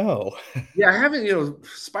don't know. Yeah, I haven't, you know,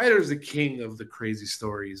 Spider's the king of the crazy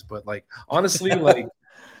stories, but like honestly, like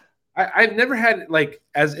I've never had like,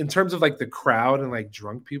 as in terms of like the crowd and like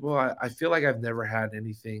drunk people, I feel like I've never had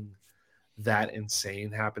anything that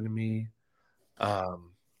insane happen to me.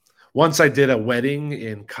 Once I did a wedding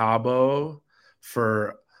in Cabo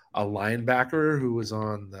for a linebacker who was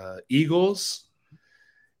on the Eagles.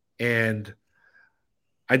 And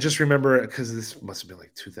I just remember, because this must have been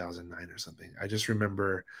like 2009 or something. I just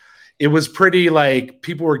remember it was pretty like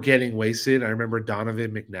people were getting wasted. I remember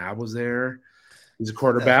Donovan McNabb was there. He's a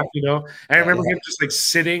quarterback, you know. And I remember him just like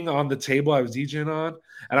sitting on the table I was DJing on,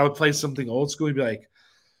 and I would play something old school. He'd be like,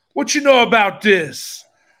 "What you know about this?"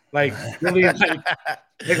 Like really,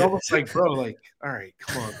 like almost like, bro, like, all right,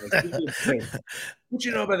 come on, like, what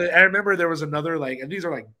you know about it? I remember there was another like, and these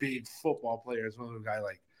are like big football players. One guy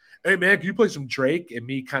like, "Hey man, can you play some Drake?" And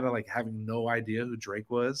me kind of like having no idea who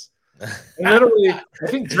Drake was. And literally, I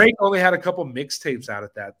think Drake only had a couple mixtapes out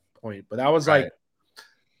at that point, but that was like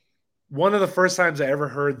one of the first times I ever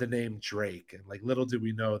heard the name Drake. And like little did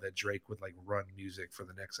we know that Drake would like run music for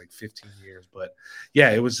the next like 15 years. But yeah,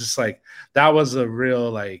 it was just like that was a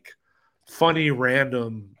real like funny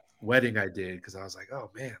random wedding I did, because I was like,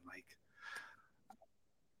 oh man, like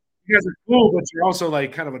you guys are cool, but you're also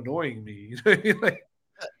like kind of annoying me. You know what I mean? Like,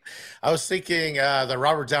 I was thinking the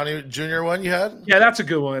Robert Downey Jr. one you had. Yeah, that's a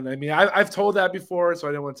good one. I mean, I've told that before, so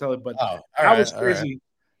I didn't want to tell it, but that was crazy.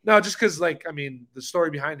 No, just because, like, I mean, the story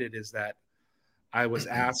behind it is that I was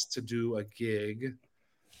asked to do a gig.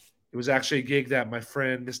 It was actually a gig that my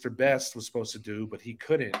friend Mr. Best was supposed to do, but he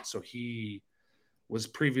couldn't, so he was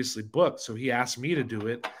previously booked. So he asked me to do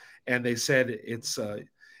it, and they said it's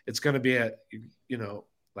going to be at, you know,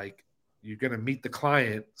 like, you're going to meet the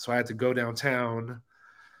client. So I had to go downtown.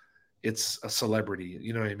 It's a celebrity,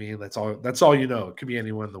 you know what I mean? That's all you know. It could be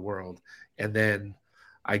anyone in the world. And then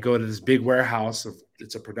I go to this big warehouse.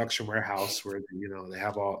 It's a production warehouse where, you know, they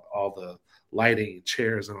have all the lighting,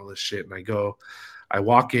 chairs, and all this shit. And I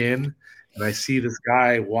walk in and I see this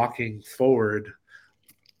guy walking forward,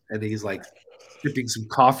 and he's like sipping some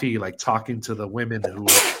coffee, like talking to the women who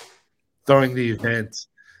are throwing the event.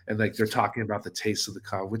 And like, they're talking about the taste of the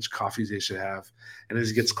coffee, which coffees they should have. And as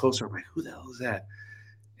he gets closer, I'm like, who the hell is that?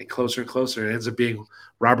 And closer, it ends up being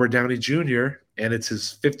Robert Downey Jr., and it's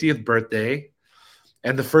his 50th birthday.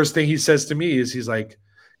 And the first thing he says to me is, he's like,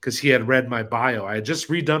 because he had read my bio. I had just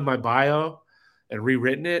redone my bio and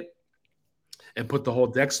rewritten it and put the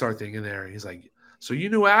whole Dexstar thing in there. He's like, so you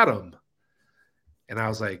knew Adam? And I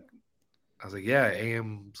was like, yeah,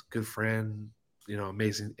 AM's a good friend, you know,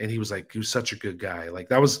 amazing. And he was like, you're such a good guy. Like,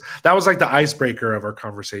 that was like the icebreaker of our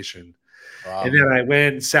conversation. Wow. And then I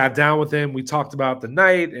went and sat down with him. We talked about the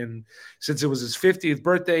night. And since it was his 50th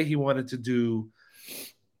birthday, he wanted to do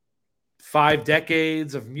 5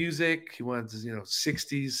 decades of music. He wanted to, you know,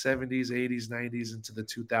 60s, 70s, 80s, 90s into the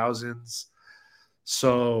 2000s.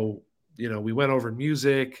 So, you know, we went over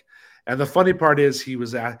music. And the funny part is he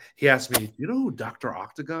asked me, you know who Dr.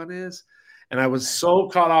 Octagon is? And I was so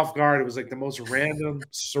caught off guard. It was like the most random,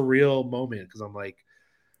 surreal moment, because I'm like,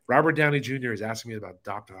 Robert Downey Jr. is asking me about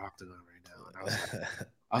Dr. Octagon right now. And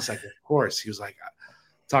I was like, of course. He was like,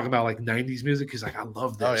 talking about like 90s music. He's like, I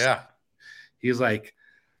love this. Oh, yeah. He's like,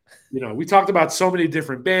 you know, we talked about so many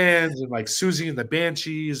different bands and like Susie and the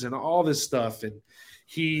Banshees and all this stuff. And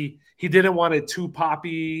he didn't want it too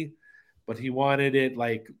poppy, but he wanted it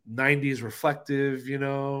like 90s reflective, you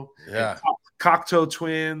know, yeah, Cocteau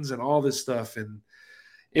Twins and all this stuff. And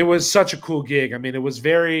it was such a cool gig. I mean, it was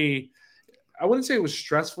very, I wouldn't say it was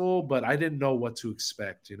stressful, but I didn't know what to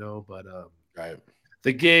expect, you know, but right.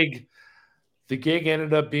 The gig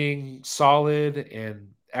ended up being solid, and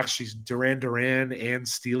actually Duran and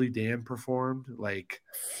Steely Dan performed, like,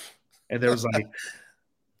 and there was like,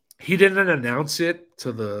 he didn't announce it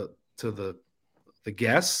to the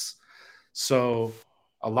guests. So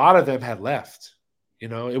a lot of them had left, you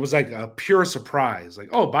know. It was like a pure surprise. Like,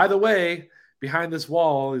 oh, by the way, behind this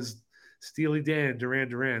wall is Steely Dan,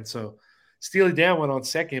 Duran. So Steely Dan went on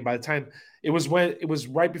second. By the time it was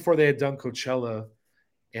right before they had done Coachella.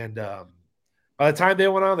 And by the time they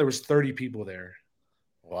went on, there was 30 people there.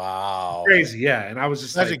 Wow. Crazy. Yeah. And I was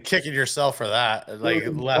just like kicking yourself for that. Like,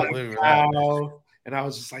 and I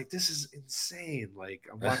was just like, this is insane. Like,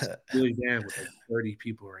 I'm watching Steely Dan with like 30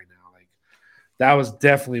 people right now. Like, that was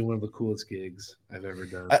definitely one of the coolest gigs I've ever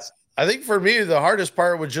done. I think for me, the hardest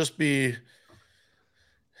part would just be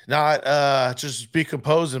not just be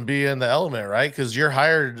composed and be in the element, right? Because you're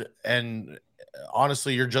hired, and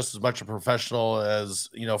honestly, you're just as much a professional as,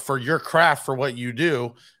 you know, for your craft, for what you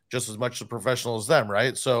do, just as much a professional as them,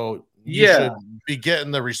 right? So you should be getting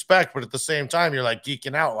the respect, but at the same time, you're like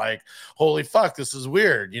geeking out, like, holy fuck, this is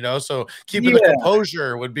weird, you know? So keeping the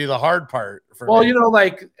composure would be the hard part for me. You know,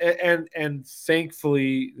 like, and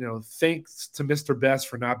thankfully, you know, thanks to Mr. Best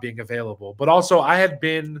for not being available. But also, I had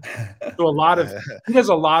been to a lot of, he does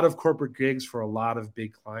a lot of corporate gigs for a lot of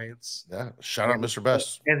big clients. Yeah, shout out Mr.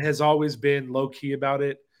 Best. And has always been low key about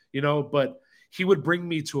it, you know, but he would bring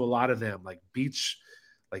me to a lot of them, like these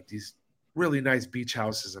really nice beach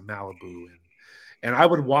houses in Malibu. And I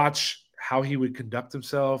would watch how he would conduct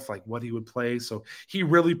himself, like what he would play. So he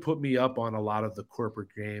really put me up on a lot of the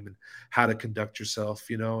corporate game and how to conduct yourself,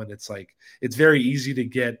 you know. And it's like, it's very easy to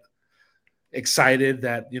get excited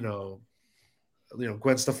that, you know,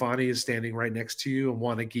 Gwen Stefani is standing right next to you and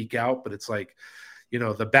want to geek out. But it's like, you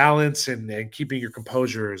know, the balance and keeping your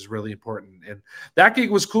composure is really important. And that gig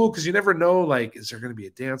was cool because you never know, like, is there going to be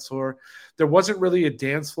a dance floor? There wasn't really a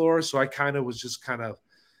dance floor. So I was just kind of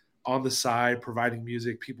on the side providing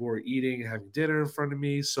music. People were eating and having dinner in front of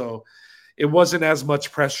me. So it wasn't as much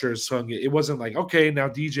pressure. So it wasn't like, okay, now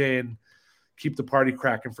DJ and keep the party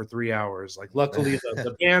cracking for 3 hours. Like, luckily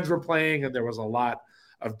the bands were playing and there was a lot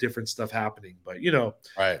of different stuff happening. But, you know,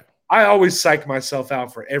 right. I always psych myself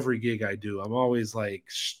out for every gig I do. I'm always like,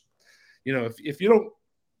 you know, if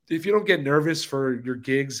if you don't get nervous for your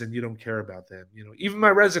gigs and you don't care about them, even my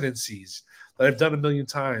residencies that I've done a million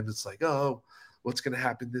times, it's like, oh, what's going to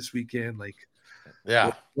happen this weekend? Like,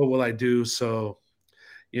 Yeah. what will I do? So,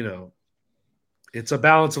 it's a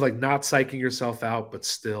balance of like not psyching yourself out, but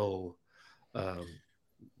still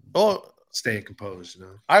Well, staying composed,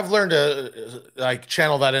 I've learned to like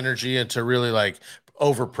channel that energy into really like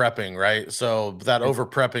over prepping, right? So that over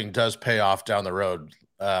prepping does pay off down the road.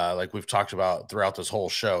 Like we've talked about throughout this whole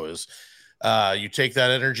show is you take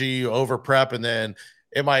that energy, you over prep, and then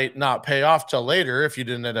it might not pay off till later if you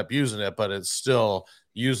didn't end up using it, but it's still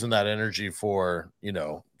using that energy for,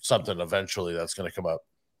 something eventually that's going to come up.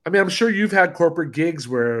 I mean, I'm sure you've had corporate gigs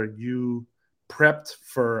where you prepped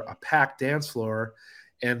for a packed dance floor,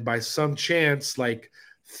 and by some chance, like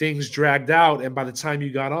things dragged out, and by the time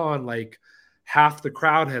you got on, like half the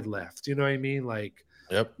crowd had left. You know what I mean? Like,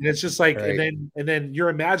 yep. And it's just like, Right. and then you're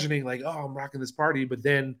imagining like, oh, I'm rocking this party, but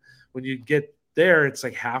then when you get there, it's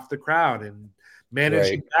like half the crowd, and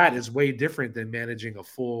managing that is way different than managing a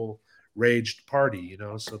full raged party.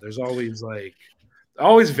 So there's always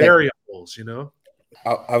variables.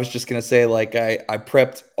 I was just gonna say, like, I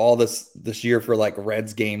prepped all this year for like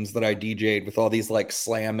Reds games that I DJ'd with all these like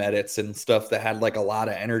slam edits and stuff that had like a lot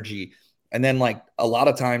of energy. And then like a lot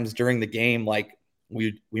of times during the game, like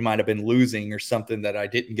we might have been losing or something that I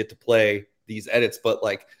didn't get to play these edits. But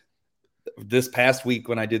like this past week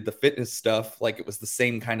when I did the fitness stuff, like it was the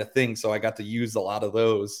same kind of thing. So I got to use a lot of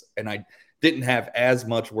those, and I didn't have as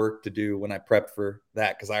much work to do when I prepped for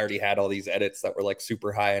that because I already had all these edits that were like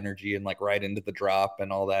super high energy and like right into the drop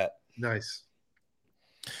and all that. Nice.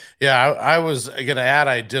 Yeah, I was gonna add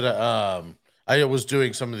I was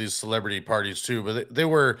doing some of these celebrity parties too, but they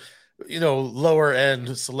were lower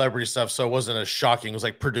end celebrity stuff, so it wasn't as shocking. It was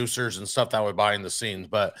like producers and stuff that were behind the scenes.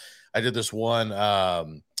 But I did this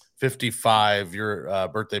one 55 year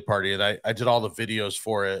birthday party, and I did all the videos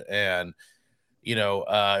for it, and it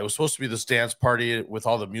was supposed to be this dance party with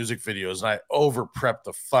all the music videos, and I over prepped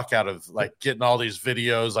the fuck out of like getting all these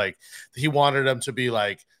videos. Like he wanted them to be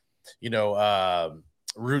like,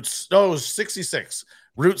 Roots. No, it was 66,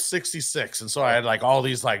 Route 66, and so I had like all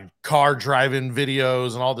these like car driving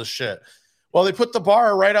videos and all this shit. Well, they put the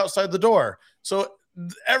bar right outside the door, so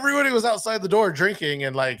everybody was outside the door drinking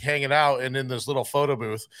and like hanging out and in this little photo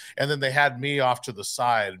booth, and then they had me off to the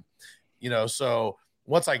side, so.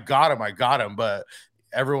 Once I got him, but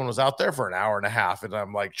everyone was out there for an hour and a half, and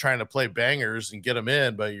I'm like trying to play bangers and get them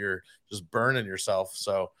in, but you're just burning yourself.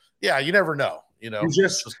 So yeah, you never know,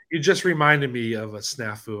 You just reminded me of a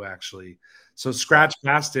snafu actually. So Scratch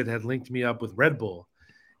Bastard had linked me up with Red Bull,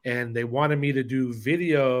 and they wanted me to do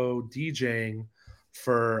video DJing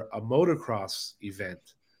for a motocross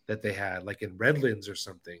event that they had, like in Redlands or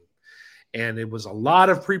something. And it was a lot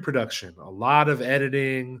of pre-production, a lot of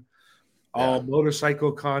editing, all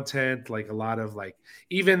motorcycle content, like a lot of like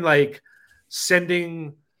even like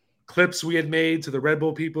sending clips we had made to the Red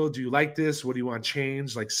Bull people. Do you like this? What do you want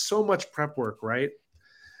changed? Like so much prep work, right?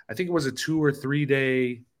 I think it was a 2 or 3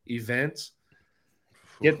 day event.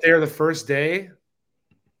 Get there the first day,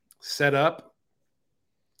 set up.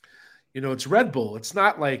 It's Red Bull. It's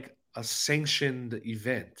not like a sanctioned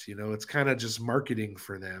event. It's kind of just marketing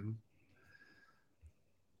for them.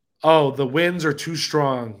 Oh, the winds are too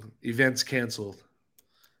strong. Events canceled.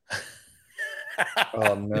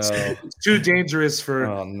 Oh no! It's too dangerous for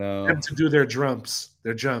them to do their jumps.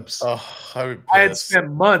 Oh, I had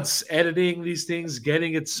spent months editing these things,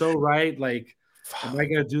 getting it so right. Like, am I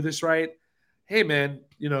going to do this right? Hey, man,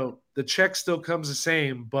 the check still comes the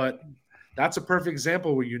same, but that's a perfect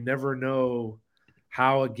example where you never know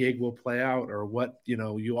how a gig will play out or what,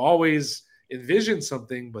 you always envision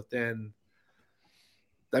something, but then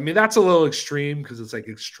I mean, that's a little extreme because it's like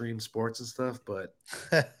extreme sports and stuff, but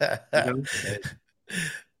a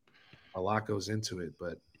lot goes into it.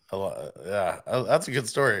 But that's a good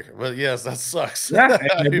story. But yes, that sucks. Yeah,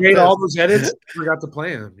 I made all those edits, forgot to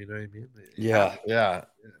play them. You know what I mean? Yeah.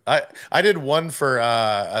 I did one for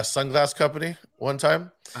a sunglass company one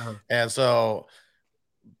time, and so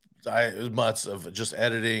it was months of just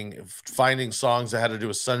editing, finding songs that had to do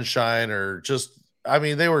with sunshine or just. I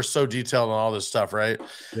mean, they were so detailed on all this stuff, right?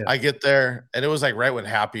 Yeah. I get there, and it was like right when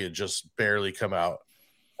Happy had just barely come out,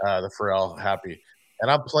 the Pharrell Happy.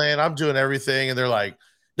 And I'm playing, I'm doing everything, and they're like,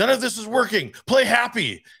 none of this is working. Play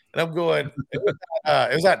Happy. And I'm going, it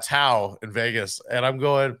was at Tao in Vegas, and I'm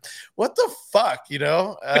going, what the fuck,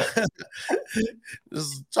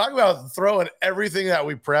 Just talking about throwing everything that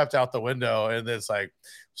we prepped out the window, and it's like,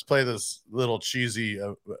 let's play this little cheesy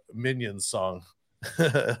Minions song.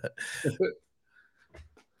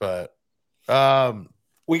 But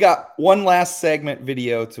We got one last segment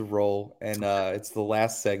video to roll, and it's the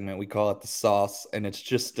last segment. We call it the sauce, and it's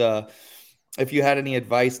just if you had any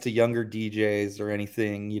advice to younger DJs or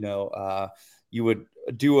anything, you would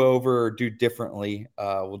do over or do differently.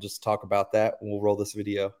 We'll just talk about that, and we'll roll this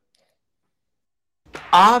video.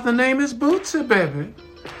 The name is Bootsy, baby.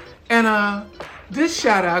 And this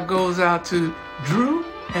shout out goes out to Drew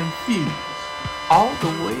and Fuse, all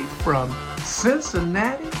the way from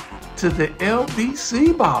Cincinnati to the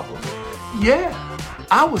LBC Bobble. Yeah,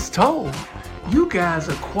 I was told you guys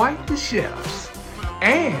are quite the chefs,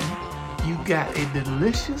 and you got a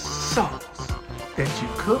delicious sauce that you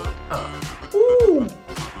cooked up. Ooh,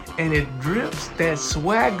 and it drips that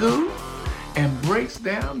swagoo and breaks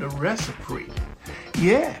down the recipe.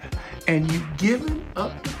 Yeah, and you giving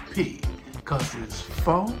up the pig, cause it's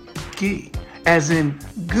funky. As in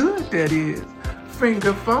good, that is,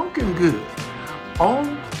 finger funkin' good.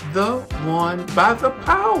 On the one by the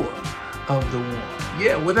power of the one.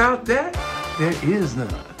 Yeah, without that, there is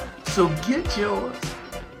none. So get yours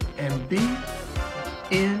and be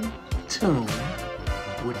in tune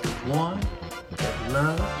with the one that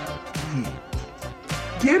loves you.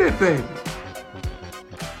 Get it, baby.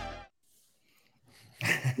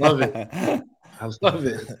 Love it. I love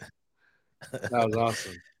it. That was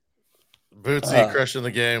awesome. Bootsy crushing the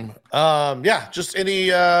game. Yeah, just any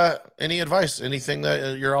advice, anything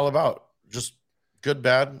that you're all about, just good,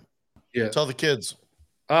 bad. Yeah, tell the kids.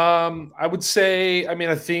 I would say,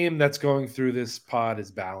 a theme that's going through this pod is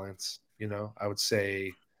balance. I would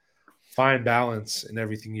say find balance in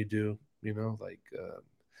everything you do.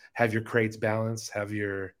 Have your crates balanced, have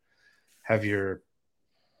your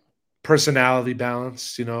personality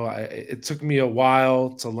balanced. It took me a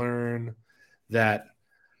while to learn that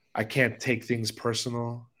I can't take things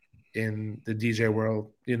personal in the DJ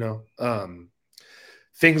world.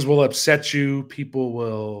 Things will upset you. People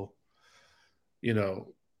will,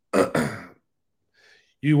 you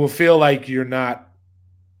will feel like you're not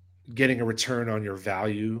getting a return on your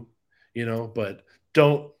value, but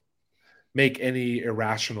don't make any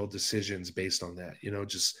irrational decisions based on that.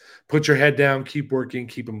 Just put your head down, keep working,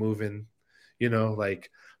 keep it moving.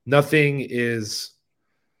 Nothing is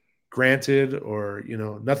granted, or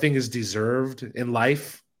nothing is deserved in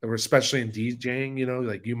life, or especially in DJing.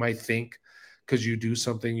 You might think because you do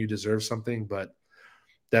something you deserve something, but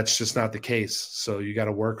that's just not the case. So you got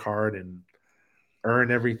to work hard and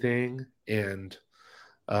earn everything. And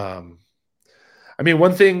one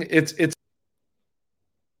thing, it's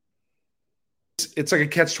like a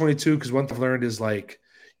catch-22, because one thing I've learned is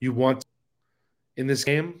you want in this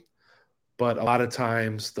game, but a lot of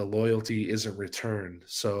times the loyalty isn't returned.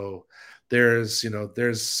 So there's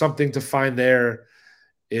something to find. There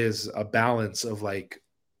is a balance of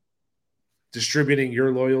distributing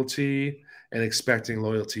your loyalty and expecting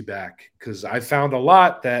loyalty back. Because I found a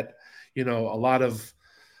lot that, a lot of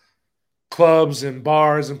clubs and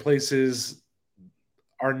bars and places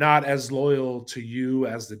are not as loyal to you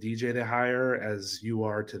as the DJ they hire as you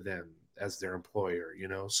are to them as their employer,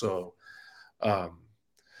 So,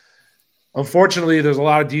 unfortunately, there's a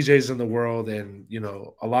lot of DJs in the world, and,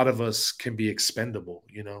 a lot of us can be expendable,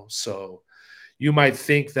 So you might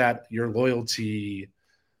think that your loyalty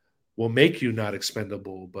will make you not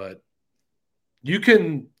expendable, but you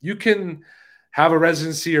can have a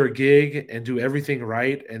residency or a gig and do everything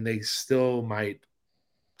right, and they still might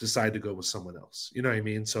decide to go with someone else. You know what I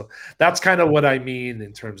mean? So that's kind of what I mean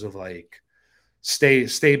in terms of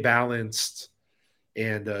stay balanced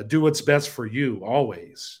and do what's best for you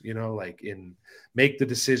always, and make the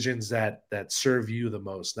decisions that serve you the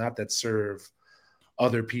most, not that serve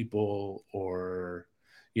other people, or,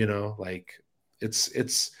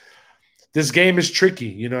 it's this game is tricky.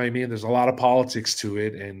 You know what I mean? There's a lot of politics to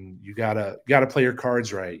it, and you gotta play your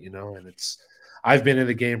cards right, and I've been in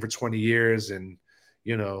the game for 20 years, and,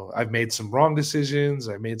 I've made some wrong decisions.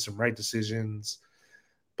 I made some right decisions,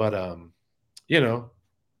 but,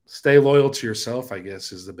 stay loyal to yourself, I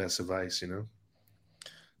guess, is the best advice,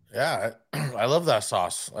 Yeah, I love that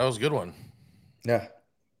sauce. That was a good one. Yeah.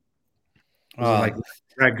 Was it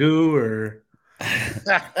ragu or?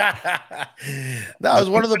 That was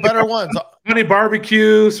one of the better ones. Honey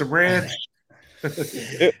barbecue, some ranch.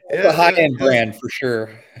 It's a high-end brand for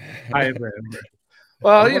sure. High-end brand.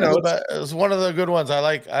 Well, it was one of the good ones. I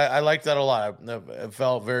like that a lot. It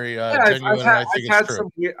felt very genuine. And I think it's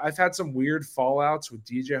true. I've had some weird fallouts with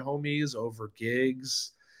DJ homies over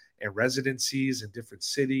gigs and residencies in different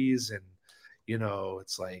cities, and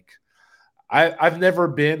it's I've never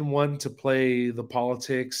been one to play the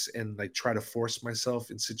politics and try to force myself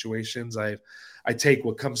in situations. I take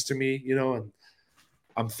what comes to me, and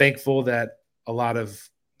I'm thankful that a lot of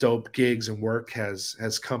dope gigs and work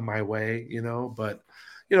has come my way, but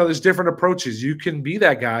there's different approaches. You can be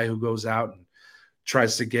that guy who goes out and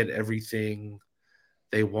tries to get everything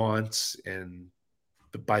they want and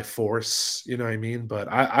by force, you know what I mean?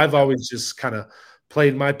 But I've always just kind of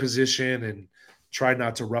played my position and tried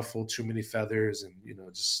not to ruffle too many feathers and,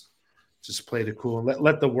 just played it cool and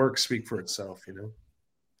let the work speak for itself,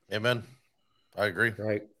 Amen. I agree.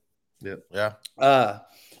 Right. Yeah.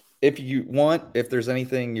 If there's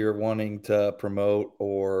anything you're wanting to promote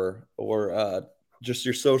or just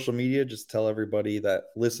your social media, just tell everybody that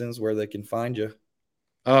listens where they can find you.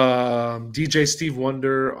 DJ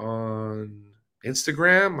Steve1der on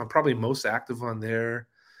Instagram. I'm probably most active on there.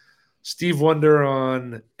 Steve1der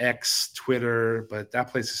on X, Twitter, but that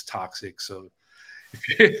place is toxic. So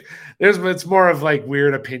it's more of like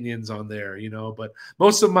weird opinions on there, but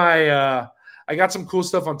most of my, I got some cool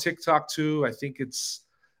stuff on TikTok too. I think it's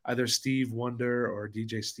either Steve1der or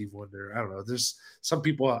DJ Steve1der. I don't know. There's some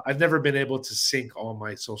people, I've never been able to sync all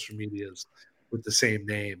my social medias with the same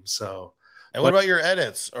name. So, and what about your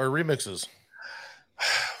edits or remixes?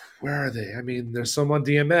 Where are they? I mean, there's some on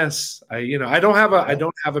DMS. I don't have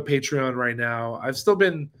a Patreon right now. I've still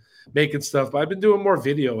been making stuff, but I've been doing more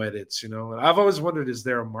video edits, And I've always wondered, is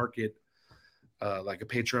there a market, like a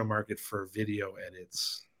Patreon market for video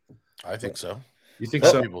edits? I think so. You think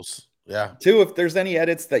so? Yeah. Too, if there's any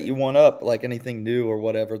edits that you want up, like anything new or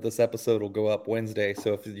whatever, this episode will go up Wednesday.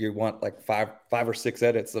 So if you want like five or six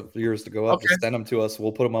edits of yours to go up, just send them to us.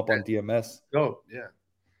 We'll put them up on DMS. Oh, yeah.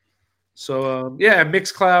 So,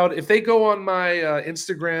 Mixcloud. If they go on my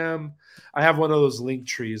Instagram, I have one of those link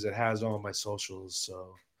trees that has all my socials.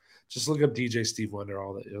 So just look up DJ Steve1der.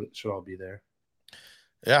 All that, it should all be there.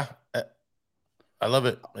 Yeah. I love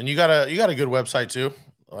it. And you got a good website too.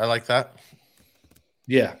 I like that.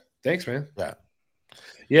 Yeah. Thanks, man. Yeah.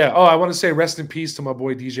 Yeah. Oh, I want to say rest in peace to my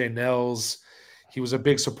boy DJ Nels. He was a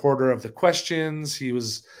big supporter of the questions. He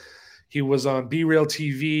was on Be Real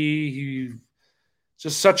TV. He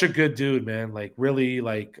just such a good dude, man. Like really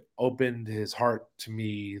like opened his heart to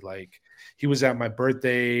me. Like he was at my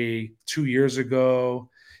birthday 2 years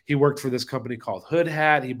ago. He worked for this company called Hood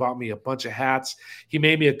Hat. He bought me a bunch of hats. He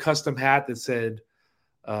made me a custom hat that said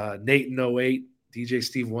Nate in 08. DJ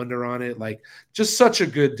Steve1der on it. Like just such a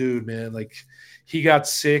good dude, man. Like he got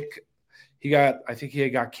sick. I think he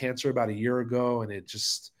had got cancer about a year ago and it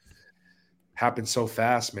just happened so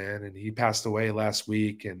fast, man. And he passed away last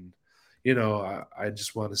week. And, I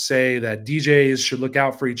just want to say that DJs should look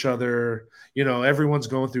out for each other. Everyone's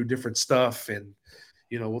going through different stuff and,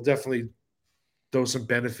 we'll definitely throw some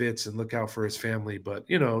benefits and look out for his family. But,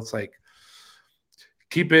 it's like,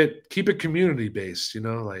 keep it community based,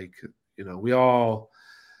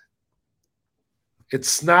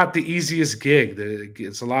 it's not the easiest gig.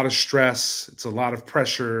 It's a lot of stress. It's a lot of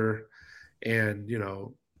pressure. And,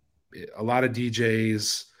 a lot of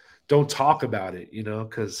DJs don't talk about it,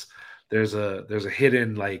 because there's a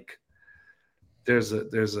hidden, like,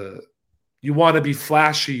 you want to be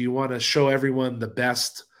flashy. You want to show everyone the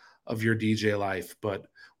best of your DJ life, but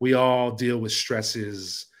we all deal with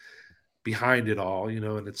stresses behind it all,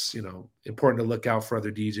 and it's, important to look out for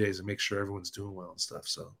other DJs and make sure everyone's doing well and stuff.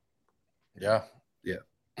 So, yeah.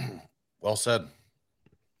 Well said.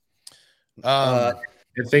 And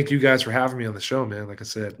thank you guys for having me on the show, man. Like I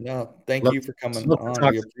said, no, thank you for coming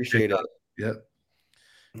on. We appreciate it. Yeah.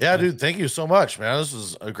 Yeah, dude. Thank you so much, man. This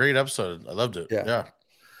was a great episode. I loved it. Yeah.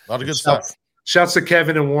 A lot of good stuff. Shouts to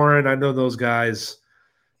Kevin and Warren. I know those guys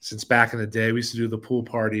since back in the day. We used to do the pool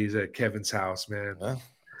parties at Kevin's house, man. Yeah.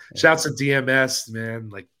 Shouts to DMS, man.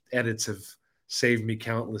 Like edits have saved me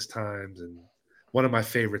countless times and one of my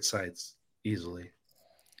favorite sites easily.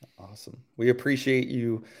 Awesome. We appreciate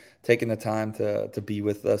you taking the time to be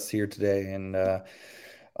with us here today. And it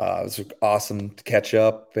was awesome to catch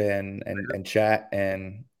up and chat.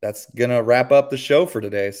 And that's going to wrap up the show for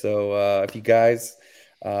today. So if you guys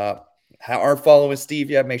aren't following Steve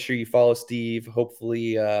yet, make sure you follow Steve.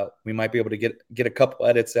 Hopefully we might be able to get a couple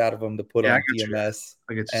edits out of him to put on DMS.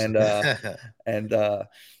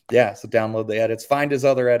 So download the edits, find his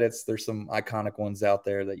other edits. There's some iconic ones out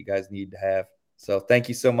there that you guys need to have. So thank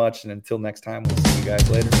you so much. And until next time, we'll see you guys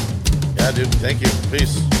later. Yeah, dude. Thank you.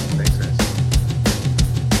 Peace.